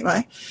about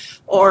anyway,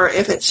 or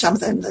if it's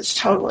something that's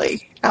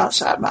totally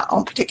outside my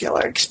own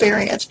particular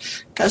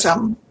experience, because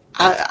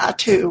I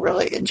too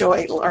really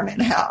enjoy learning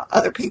how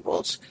other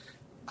people's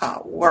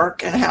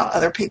work and how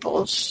other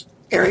people's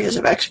areas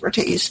of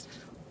expertise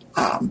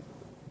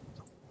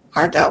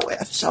are dealt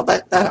with. So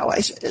that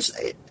always is,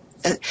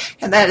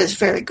 and that is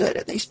very good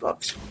in these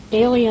books.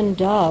 Alien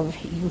Dove,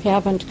 you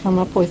haven't come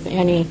up with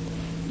any.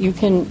 You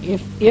can,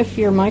 if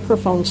your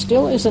microphone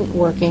still isn't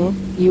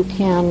working, you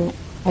can,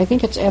 I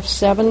think it's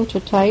F7 to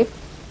type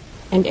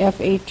and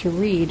F8 to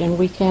read, and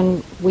we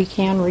can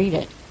read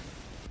it.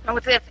 Now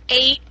with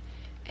F8,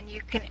 and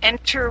you can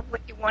enter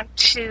what you want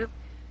to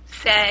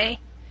say.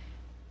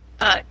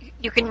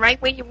 You can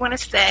write what you want to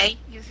say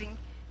using,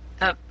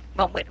 wait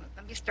a minute,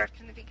 let me start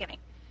from the beginning.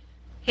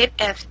 Hit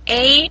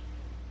F8,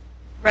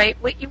 write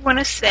what you want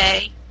to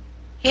say,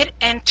 hit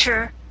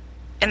enter,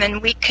 and then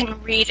we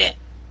can read it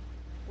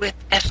with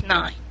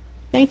F9.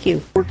 Thank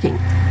you. Working.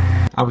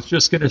 I was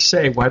just going to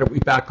say, why don't we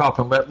back off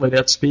and let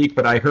Lynette speak,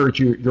 but I heard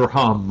your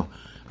hum.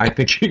 I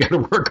think you got to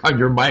work on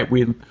your mic.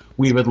 We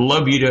would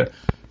love you to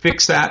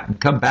fix that and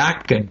come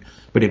back.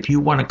 But if you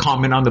want to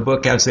comment on the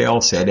book, as they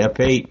all said,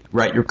 F8,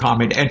 write your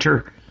comment,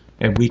 enter,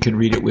 and we can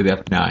read it with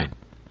F9.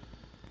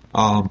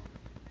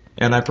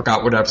 And I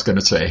forgot what I was going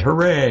to say.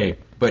 Hooray!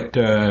 But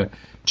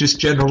just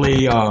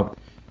generally,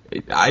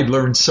 I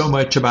learned so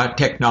much about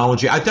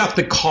technology. I thought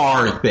the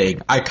car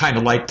thing, I kind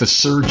of liked the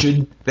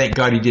surgeon. Thank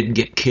God he didn't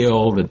get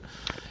killed.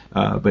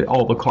 But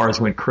all the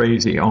cars went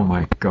crazy. Oh,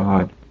 my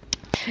God.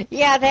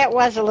 Yeah, that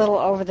was a little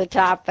over the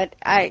top, but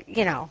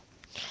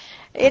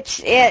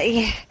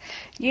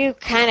you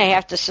kind of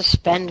have to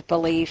suspend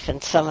belief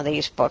in some of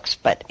these books,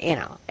 but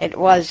it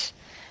was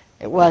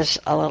a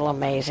little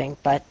amazing.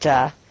 But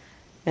the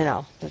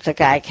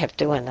guy kept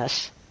doing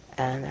this,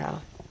 and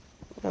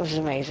it was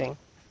amazing.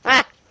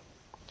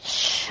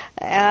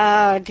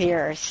 Oh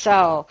dear.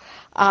 So,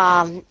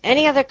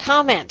 any other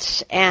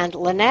comments? And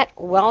Lynette,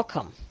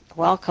 welcome.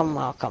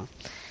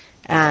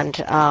 And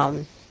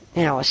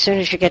as soon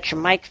as you get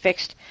your mic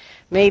fixed,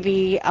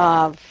 maybe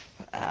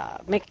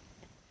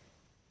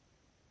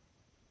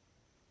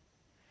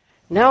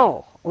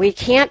No, we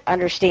can't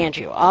understand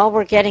you. All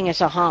we're getting is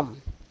a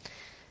hum.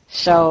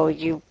 So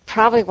you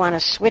probably want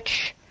to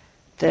switch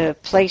the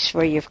place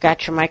where you've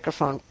got your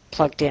microphone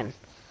plugged in.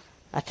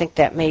 I think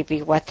that may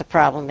be what the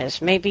problem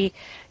is. Maybe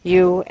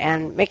you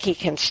and Mickey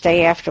can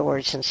stay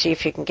afterwards and see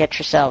if you can get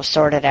yourselves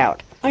sorted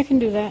out. I can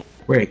do that.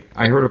 Wait,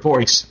 I heard a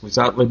voice. Was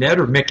that Lynette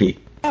or Mickey?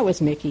 That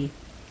was Mickey,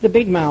 the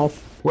big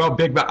mouth. Well,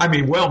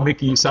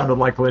 Mickey, you sounded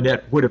like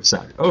Lynette would have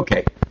sounded.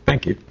 Okay,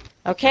 thank you.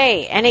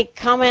 Okay, any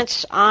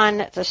comments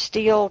on the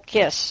Steel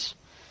Kiss?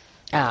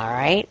 All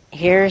right,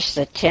 here's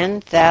the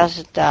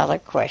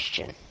 $10,000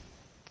 question.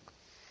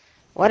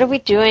 What are we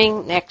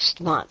doing next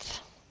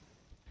month?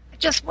 I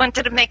just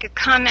wanted to make a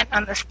comment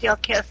on the Steel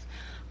Kiss.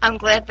 I'm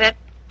glad that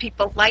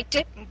people liked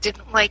it and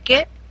didn't like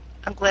it.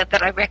 I'm glad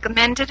that I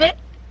recommended it.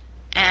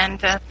 And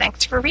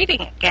thanks for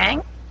reading it,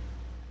 gang.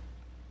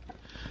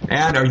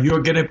 And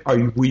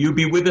will you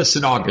be with us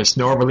in August?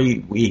 Normally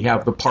we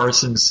have the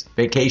Parsons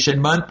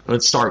vacation month.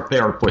 Let's start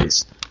there,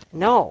 please.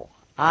 No,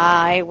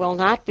 I will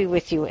not be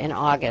with you in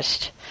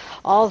August.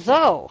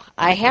 Although,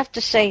 I have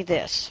to say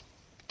this.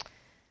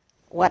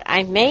 What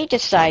I may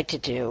decide to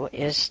do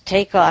is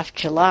take off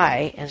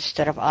July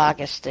instead of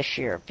August this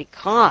year,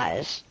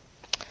 because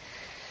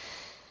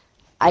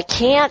I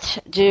can't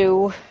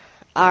do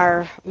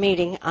our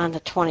meeting on the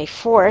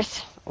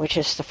 24th. which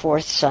is the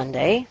fourth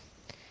Sunday,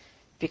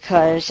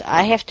 because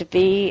I have to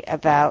be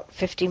about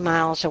 50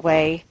 miles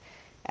away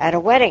at a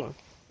wedding.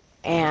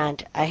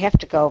 And I have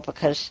to go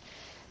because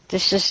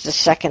this is the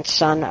second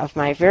son of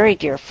my very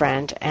dear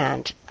friend,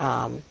 and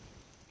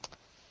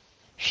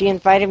she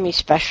invited me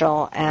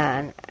special,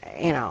 and,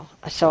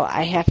 so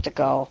I have to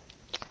go.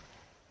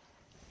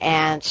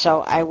 And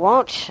so I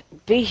won't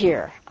be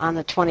here on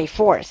the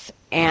 24th,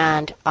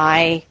 and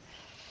I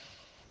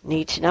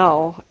need to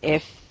know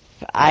if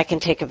I can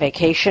take a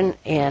vacation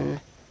in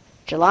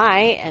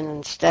July and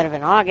instead of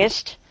in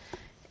August,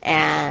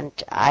 and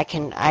I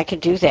can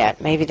do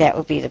that. Maybe that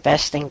would be the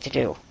best thing to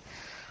do,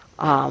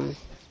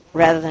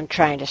 rather than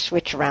trying to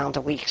switch around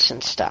the weeks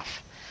and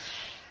stuff.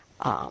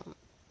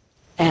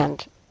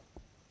 And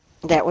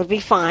that would be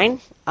fine.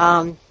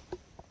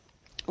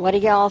 What do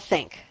y'all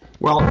think?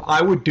 Well,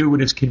 I would do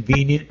what is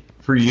convenient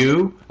for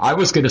you. I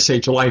was going to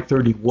say July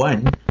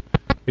 31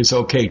 is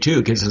okay,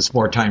 too, gives us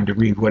more time to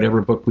read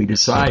whatever book we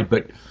decide.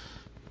 But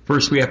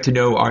first we have to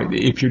know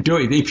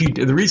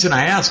the reason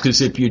I ask is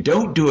if you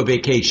don't do a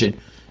vacation,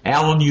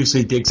 Alan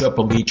usually digs up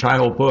a Lee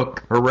Child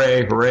book.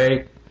 Hooray,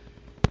 hooray.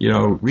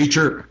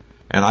 Reacher.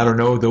 And I don't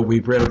know, though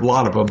we've read a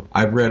lot of them.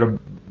 I've read them.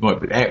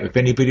 But if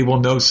anybody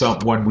will know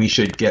someone we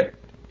should get,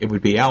 it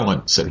would be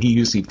Alan. So he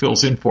usually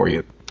fills in for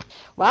you.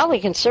 Well, we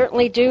can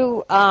certainly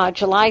do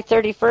July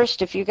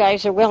 31st if you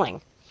guys are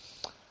willing.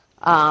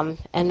 And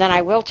then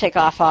I will take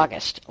off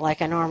August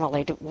like I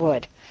normally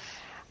would.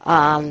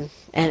 And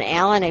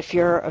Alan, if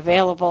you're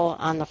available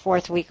on the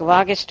fourth week of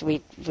August,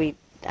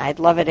 I'd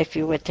love it if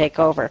you would take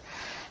over.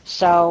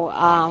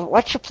 So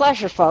what's your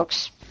pleasure,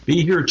 folks?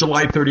 Be here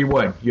July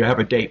 31. You have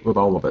a date with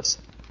all of us.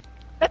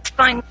 That's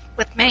fine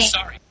with me.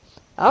 Sorry.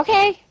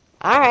 Okay.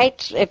 All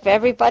right. If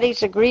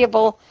everybody's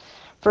agreeable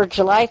for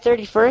July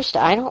 31st,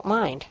 I don't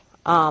mind.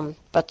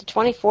 But the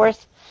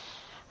 24th,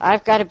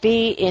 I've got to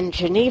be in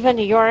Geneva,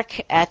 New York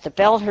at the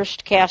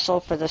Belhurst Castle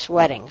for this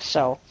wedding.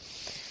 So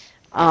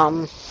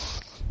I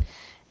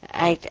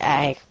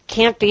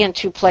can't be in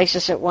two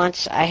places at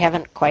once. I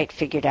haven't quite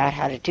figured out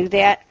how to do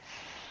that.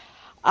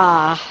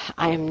 I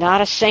am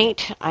not a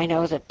saint. I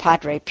know that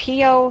Padre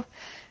Pio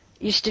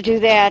used to do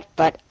that,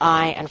 but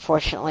I,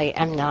 unfortunately,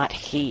 am not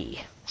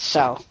he.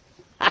 So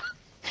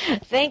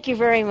thank you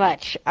very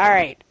much. All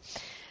right.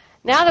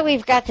 Now that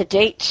we've got the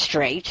date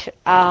straight,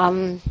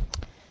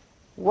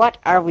 what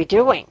are we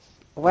doing?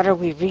 What are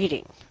we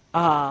reading?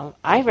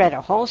 I read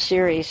a whole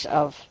series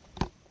of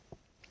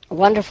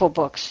wonderful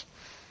books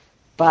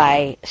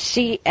by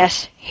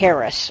C.S.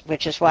 Harris,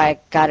 which is why I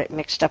got it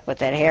mixed up with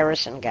that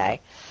Harrison guy,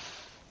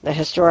 the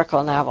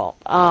historical novel.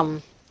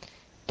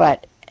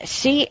 But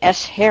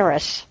C.S.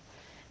 Harris,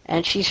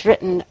 and she's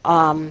written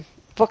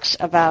books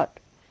about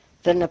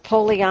the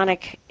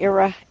Napoleonic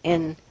era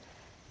in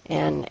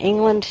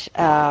England,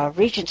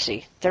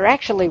 Regency. They're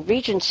actually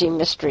Regency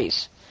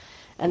mysteries,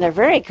 and they're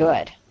very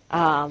good.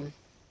 They're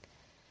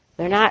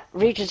not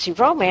Regency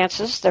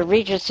romances, they're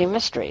Regency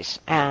mysteries,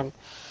 and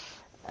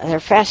they're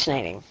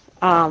fascinating.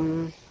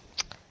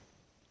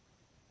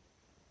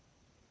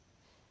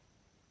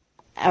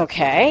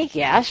 Okay,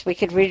 yes, we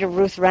could read a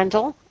Ruth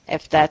Rendell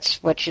if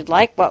that's what you'd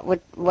like.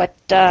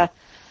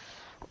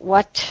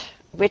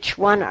 Which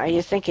one are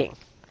you thinking?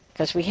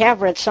 Because we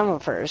have read some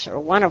of hers, or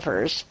one of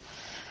hers.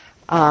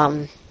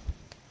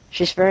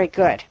 She's very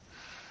good.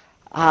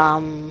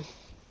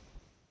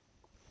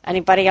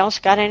 Anybody else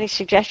got any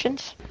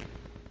suggestions?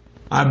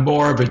 I'm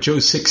more of a Joe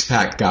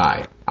Sixpack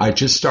guy. I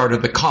just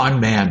started The Con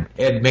Man,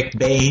 Ed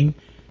McBain.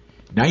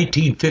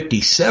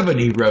 1957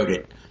 he wrote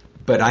it,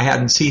 but I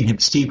hadn't seen him.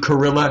 Steve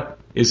Carilla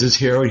is his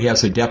hero. He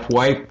has a deaf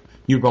wife.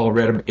 You've all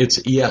read him.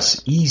 It's,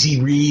 yes,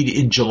 easy read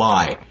in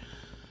July.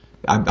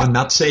 I'm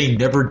not saying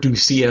never do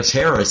C.S.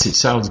 Harris. It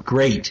sounds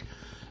great.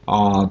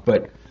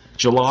 But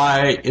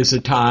July is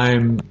a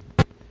time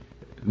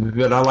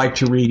that I like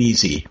to read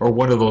easy, or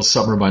one of those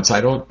summer months. I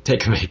don't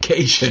take a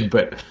vacation,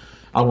 but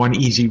I want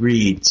easy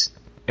reads.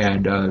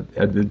 And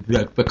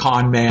the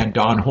Con Man,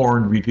 Don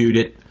Horn, reviewed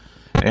it,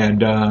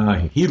 and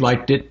he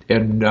liked it,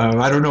 and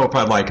I don't know if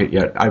I like it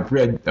yet. I've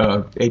read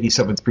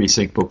 87th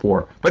Precinct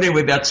before. But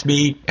anyway, that's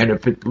me, and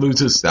if it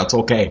loses, that's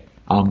okay.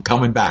 I'm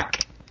coming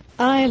back.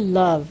 I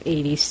love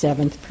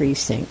 87th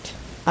Precinct.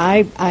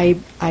 I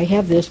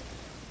have this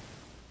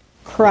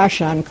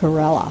crush on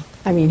Carella.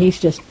 I mean,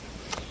 he's just...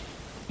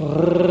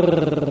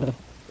 I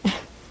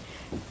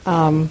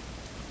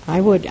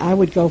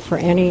would go for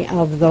any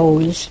of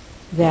those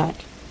that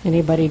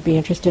anybody'd be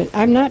interested.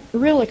 I'm not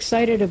real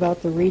excited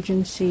about the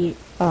Regency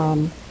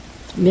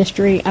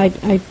mystery.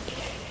 I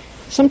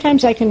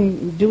sometimes I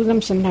can do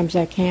them, sometimes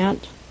I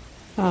can't.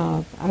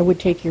 I would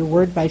take your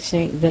word by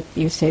saying that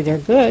you say they're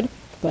good,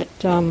 but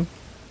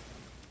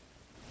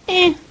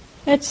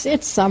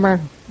it's summer.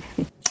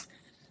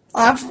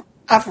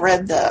 I've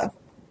read the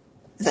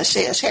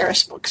C.S.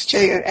 Harris books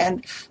too,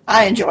 and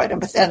I enjoyed them,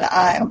 but then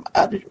I am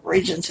a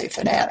Regency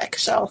fanatic,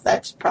 so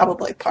that's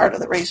probably part of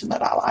the reason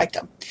that I liked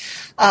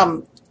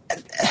them.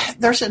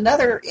 There's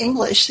another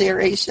English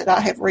series that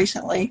I have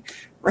recently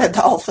read the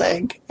whole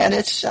thing, and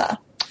it's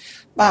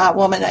by a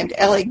woman named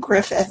Ellie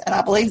Griffith, and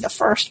I believe the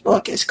first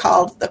book is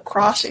called The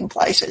Crossing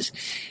Places,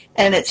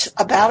 and it's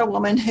about a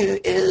woman who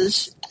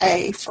is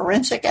a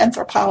forensic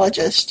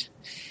anthropologist,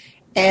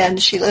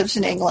 and she lives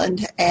in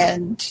England,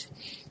 and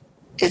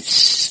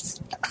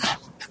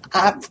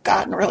I've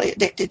gotten really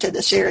addicted to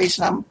the series,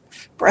 and I'm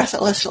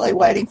breathlessly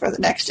waiting for the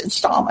next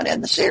installment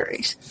in the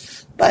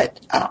series. But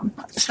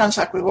it sounds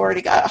like we've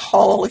already got a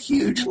whole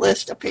huge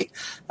list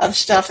of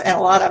stuff, and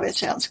a lot of it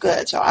sounds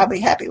good. So I'll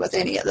be happy with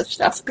any of the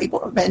stuff that people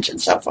have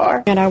mentioned so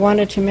far. And I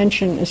wanted to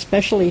mention,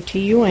 especially to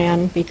you,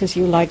 Anne, because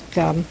you like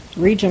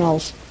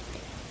regionals,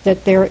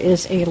 that there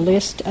is a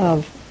list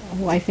of,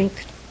 I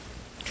think,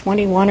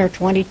 21 or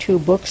 22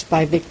 books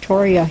by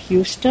Victoria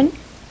Houston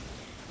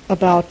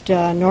about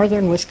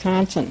northern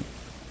Wisconsin,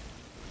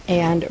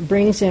 and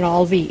brings in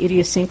all the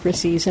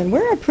idiosyncrasies. And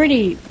we're a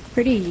pretty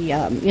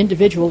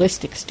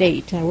individualistic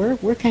state.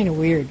 We're kind of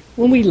weird.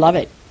 Well, we love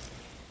it.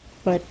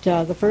 But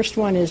the first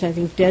one is, I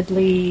think, Death.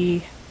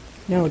 I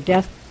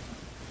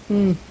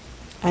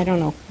don't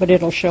know, but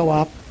it'll show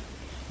up.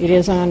 It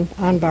is on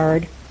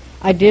Bard.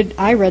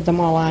 I read them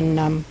all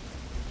on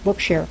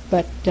Bookshare,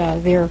 but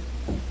they're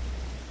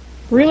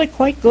really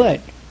quite good.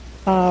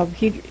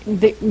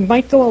 They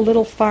might go a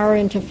little far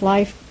into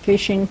fly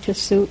fishing to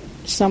suit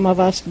some of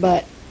us,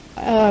 but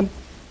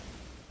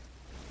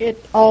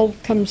it all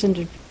comes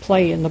into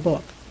play in the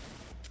book.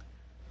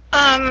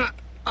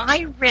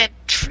 I read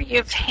Tree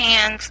of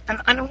Hands,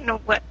 and I don't know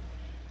what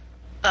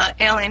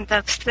Alien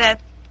Duff said,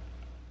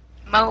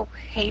 Mo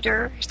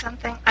Hader or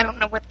something. I don't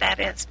know what that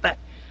is, but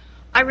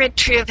I read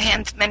Tree of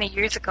Hands many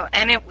years ago,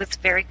 and it was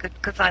very good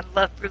because I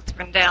love Ruth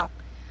Rendell.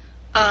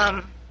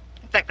 In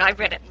fact, I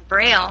read it in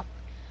Braille.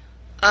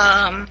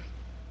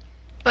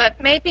 But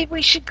maybe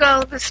we should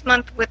go this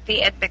month with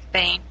the Ed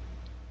McBain,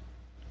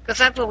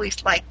 because I've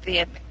always liked the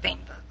Ed McBain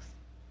books.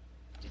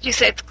 Did you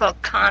say it's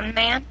called Con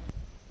Man?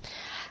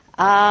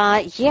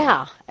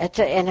 Yeah,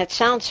 and it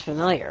sounds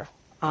familiar.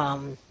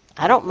 I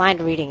don't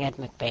mind reading Ed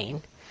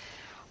McBain,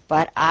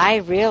 but I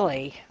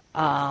really,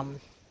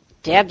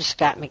 Deb's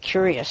got me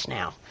curious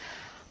now,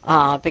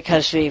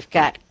 because we've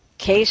got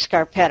Kay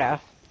Scarpetta,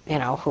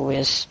 who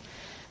is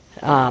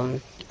a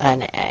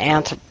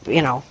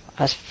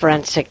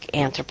forensic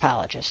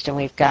anthropologist, and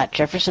we've got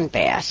Jefferson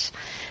Bass,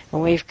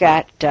 and we've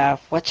got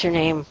what's her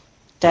name,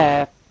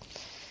 the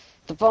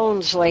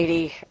Bones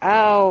lady,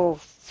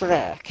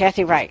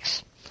 Kathy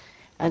Reichs,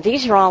 and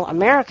these are all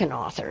American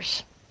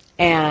authors,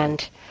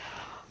 and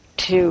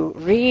to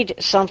read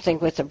something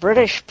with a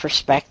British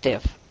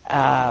perspective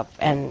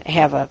and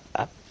have a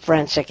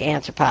forensic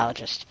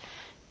anthropologist,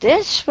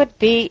 this would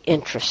be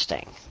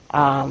interesting.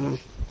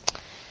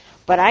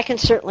 But I can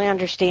certainly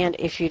understand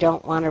if you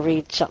don't want to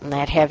read something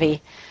that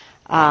heavy.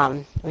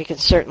 We can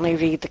certainly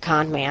read The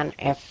Con Man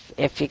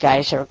if you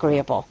guys are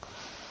agreeable.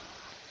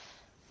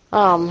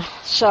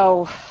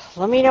 So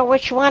let me know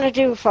what you want to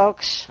do,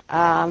 folks.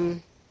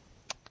 The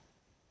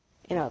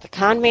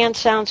Con Man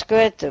sounds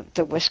good.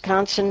 The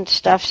Wisconsin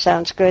stuff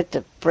sounds good.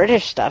 The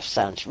British stuff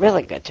sounds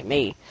really good to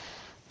me.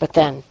 But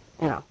then,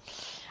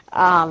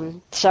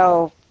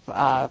 so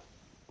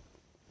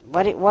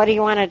what do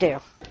you want to do?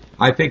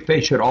 I think they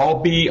should all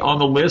be on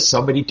the list.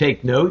 Somebody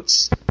take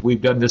notes.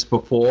 We've done this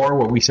before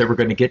where we said we're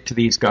going to get to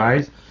these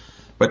guys.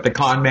 But The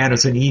Con Man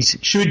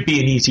should be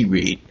an easy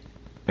read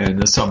in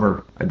the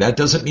summer. That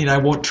doesn't mean I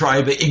won't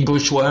try the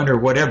English one or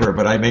whatever,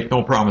 but I make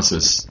no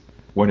promises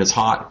when it's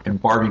hot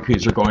and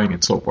barbecues are going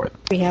and so forth.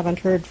 We haven't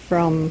heard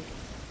from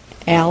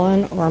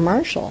Alan or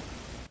Marshall.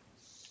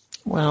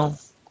 Well,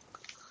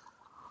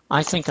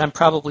 I think I'm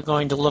probably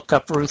going to look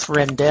up Ruth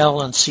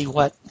Rendell and see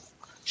what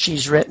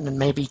she's written and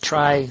maybe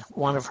try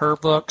one of her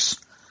books.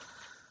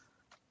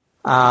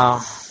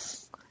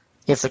 If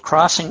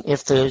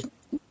the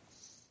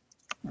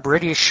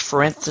British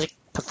forensic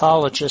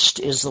pathologist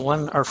is the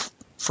one, or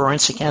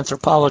forensic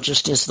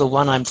anthropologist is the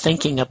one I'm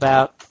thinking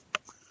about,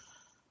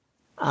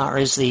 or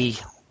is the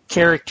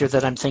character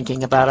that I'm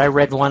thinking about, I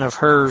read one of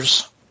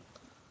hers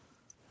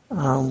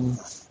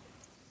that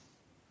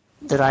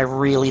I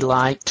really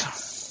liked.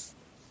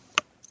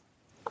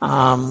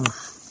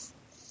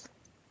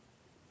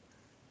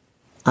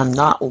 I'm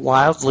not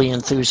wildly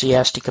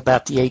enthusiastic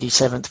about the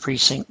 87th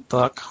Precinct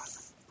book.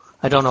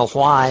 I don't know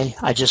why.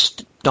 I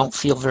just don't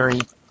feel very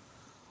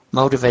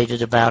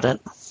motivated about it.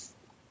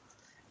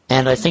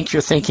 And I think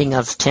you're thinking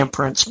of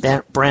Temperance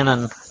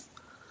Brennan.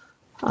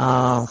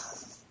 I'm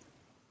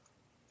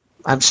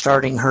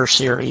starting her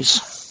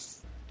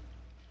series.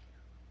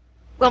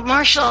 Well,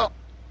 Marshall,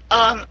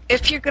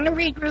 if you're going to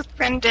read Ruth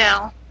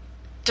Rendell,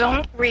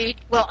 don't read...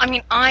 Well,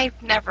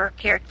 I've never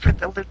cared for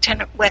the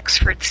Lieutenant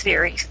Wexford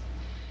series.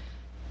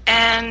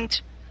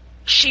 And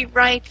she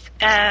writes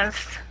as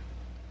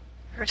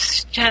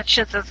she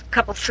has a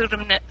couple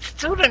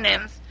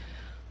pseudonyms,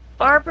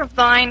 Barbara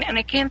Vine, and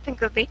I can't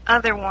think of the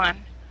other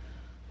one,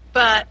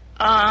 but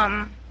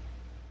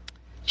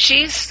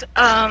she's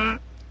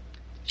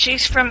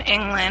from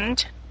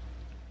England,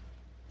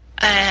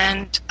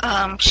 and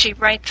she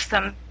writes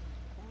some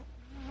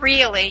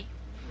really,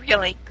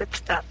 really good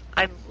stuff.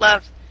 I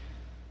love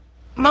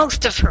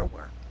most of her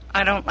work.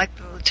 I don't like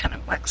the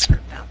Lieutenant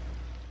Wexford, though,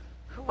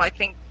 who I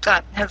think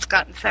has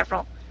gotten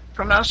several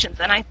promotions.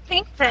 And I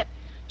think that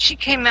she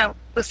came out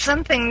with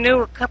something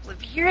new a couple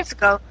of years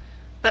ago,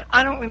 but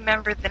I don't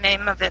remember the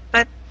name of it.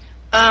 But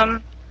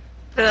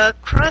the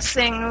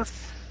Crossings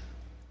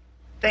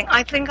thing,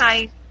 I think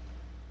I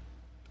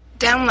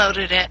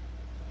downloaded it,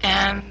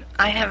 and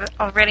I have it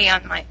already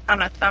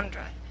on a thumb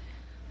drive.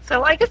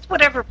 So I guess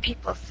whatever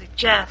people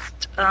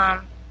suggest,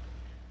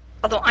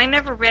 although I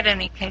never read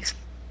any Case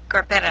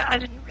Scarpetta, I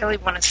didn't really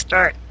want to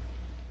start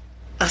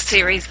a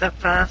series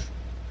of a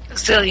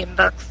zillion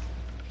books.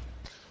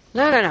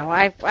 No.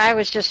 I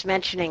was just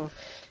mentioning.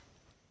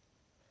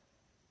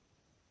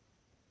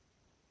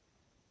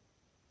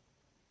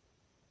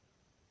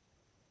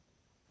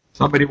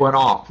 Somebody went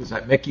off. Was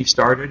that Mickey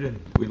started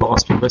and we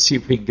lost her? Let's see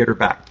if we can get her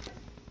back.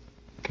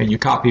 Can you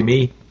copy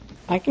me?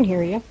 I can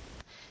hear you.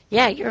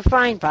 Yeah, you're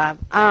fine, Bob.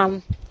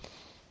 I'm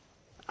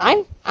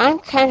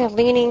kind of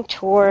leaning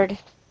toward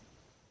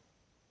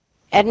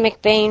Ed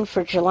McBain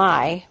for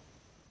July,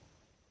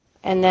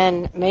 and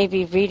then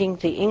maybe reading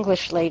The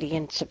English Lady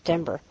in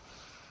September.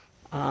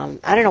 I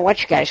don't know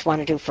what you guys want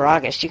to do for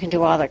August. You can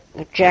do all the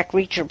Jack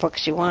Reacher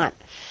books you want.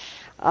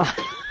 I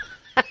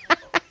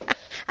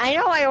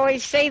know I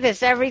always say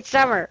this every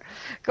summer.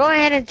 Go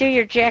ahead and do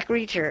your Jack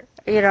Reacher,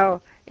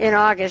 in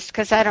August,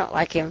 because I don't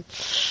like him.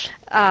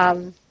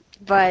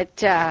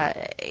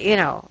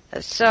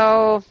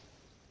 So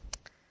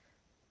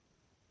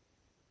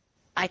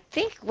I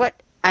think what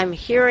I'm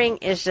hearing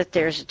is that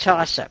there's a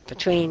toss-up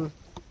between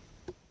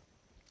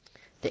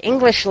The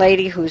English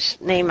Lady, whose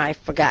name I've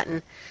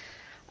forgotten,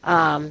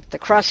 The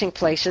Crossing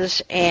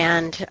Places,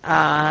 and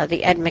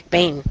the Ed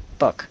McBain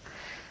book.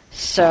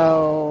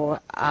 So,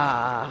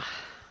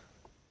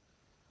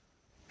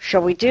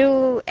 shall we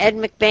do Ed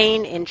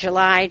McBain in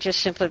July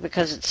just simply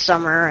because it's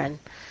summer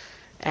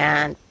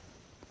and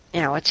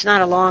it's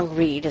not a long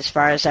read as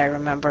far as I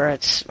remember.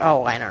 It's,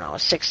 I don't know,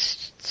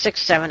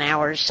 7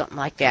 hours, something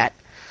like that.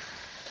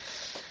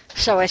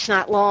 So it's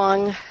not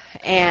long,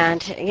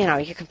 and,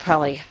 you can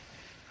probably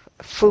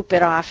foop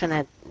it off in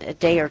a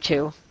day or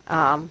two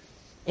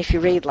if you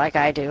read like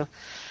I do.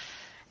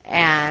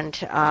 And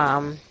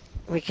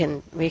we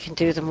can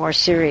do the more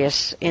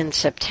serious in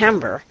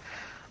September.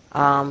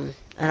 And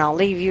I'll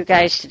leave you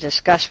guys to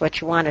discuss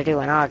what you want to do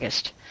in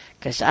August,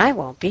 because I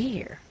won't be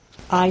here.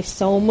 I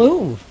so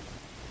move.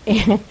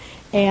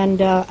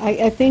 And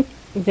I think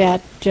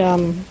that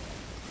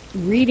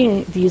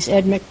reading these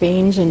Ed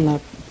McBains and the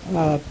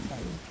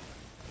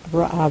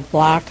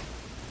Block,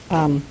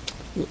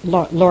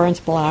 Lawrence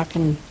Block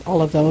and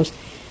all of those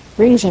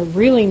brings a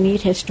really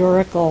neat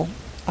historical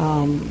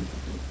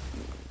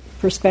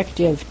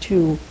perspective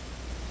to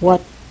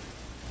what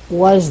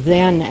was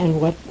then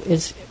and what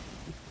is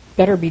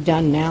better be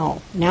done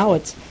now. Now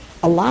it's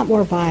a lot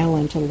more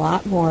violent, a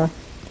lot more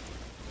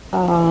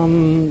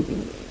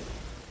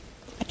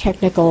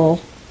technical.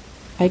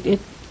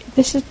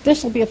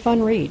 This will be a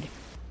fun read.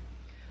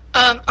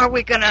 Are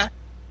we going to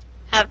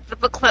have the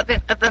book club,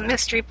 the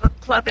mystery book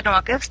club in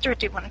August, or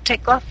do you want to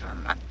take off for a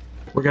month?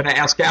 We're going to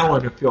ask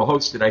Alan if he'll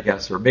host it, I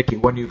guess, or Mickey,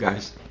 one of you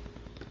guys.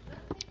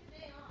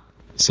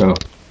 So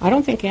I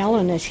don't think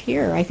Alan is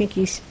here. I think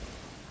he's,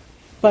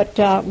 but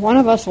one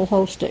of us will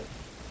host it.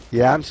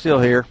 Yeah, I'm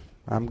still here.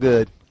 I'm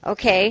good.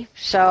 Okay,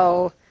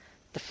 so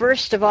the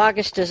 1st of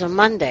August is a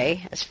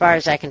Monday, as far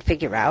as I can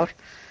figure out,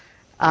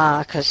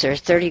 because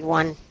there's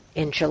 31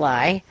 in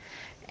July.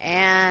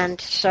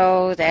 And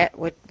so that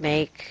would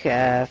make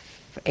 8th,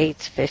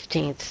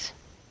 15th.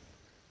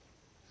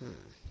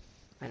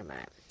 Wait a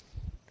minute.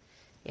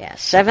 Yeah,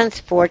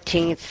 7th,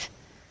 14th,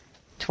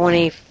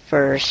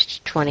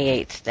 21st,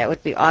 28th. That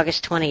would be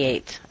August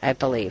 28th, I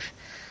believe.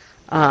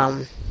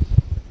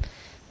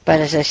 But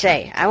as I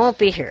say, I won't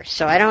be here,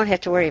 so I don't have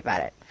to worry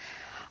about it.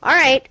 All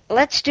right,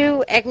 let's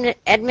do Ed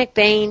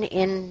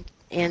McBain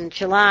in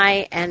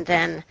July, and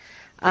then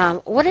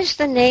what is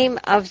the name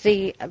of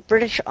the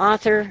British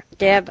author,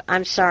 Deb?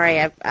 I'm sorry,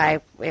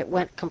 it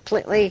went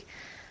completely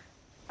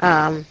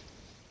out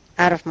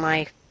of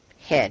my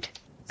head.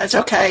 That's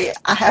okay.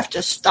 I have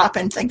to stop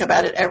and think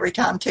about it every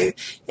time too.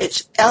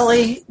 It's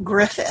Ellie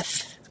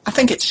Griffith. I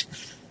think it's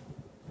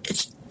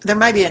there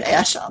may be an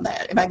S on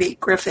that. It may be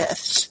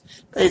Griffiths,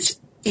 but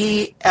it's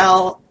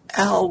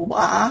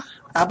E-L-L-Y,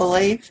 I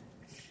believe.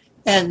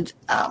 And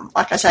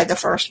like I say, the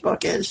first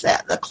book is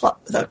that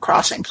the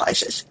Crossing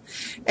Places.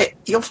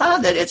 You'll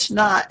find that it's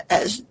not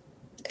as,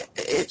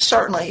 it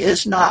certainly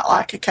is not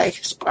like a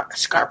Case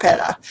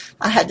Scarpetta.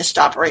 I had to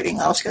stop reading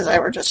those because they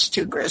were just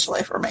too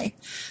grisly for me.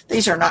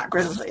 These are not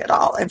grisly at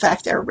all. In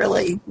fact, they're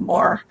really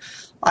more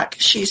like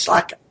she's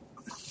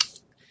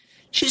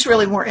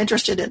really more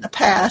interested in the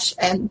past,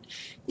 and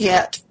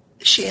yet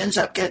she ends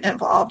up getting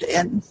involved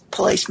in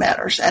police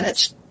matters, and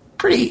it's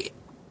pretty.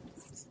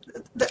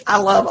 I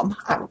love them.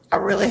 I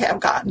really have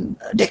gotten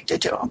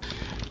addicted to them.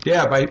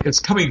 Yeah, but it's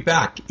coming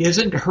back.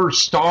 Isn't her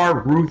star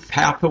Ruth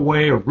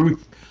Hathaway or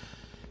Ruth?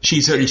 She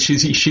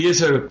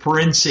is a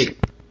forensic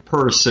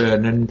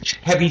person and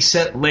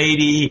heavy-set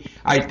lady.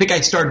 I think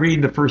I started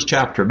reading the first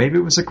chapter. Maybe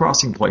it was The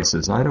Crossing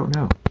Places. I don't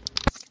know.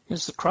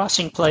 Does The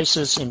Crossing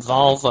Places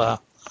involve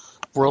a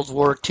World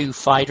War II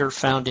fighter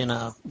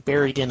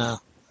buried in a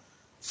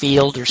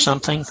field or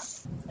something?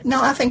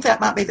 No, I think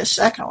that might be the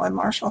second one,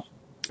 Marshall.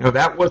 No,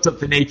 that wasn't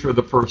the nature of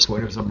the first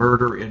one. It was a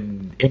murder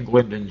in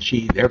England, and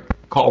they're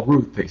called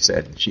Ruth, they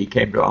said. She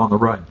came on the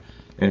run,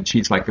 and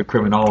she's like a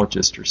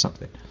criminologist or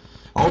something.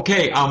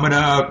 Okay, I'm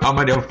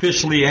gonna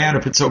officially, Ann,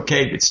 if it's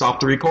okay, stop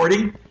the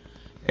recording,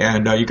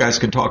 and you guys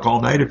can talk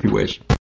all night if you wish.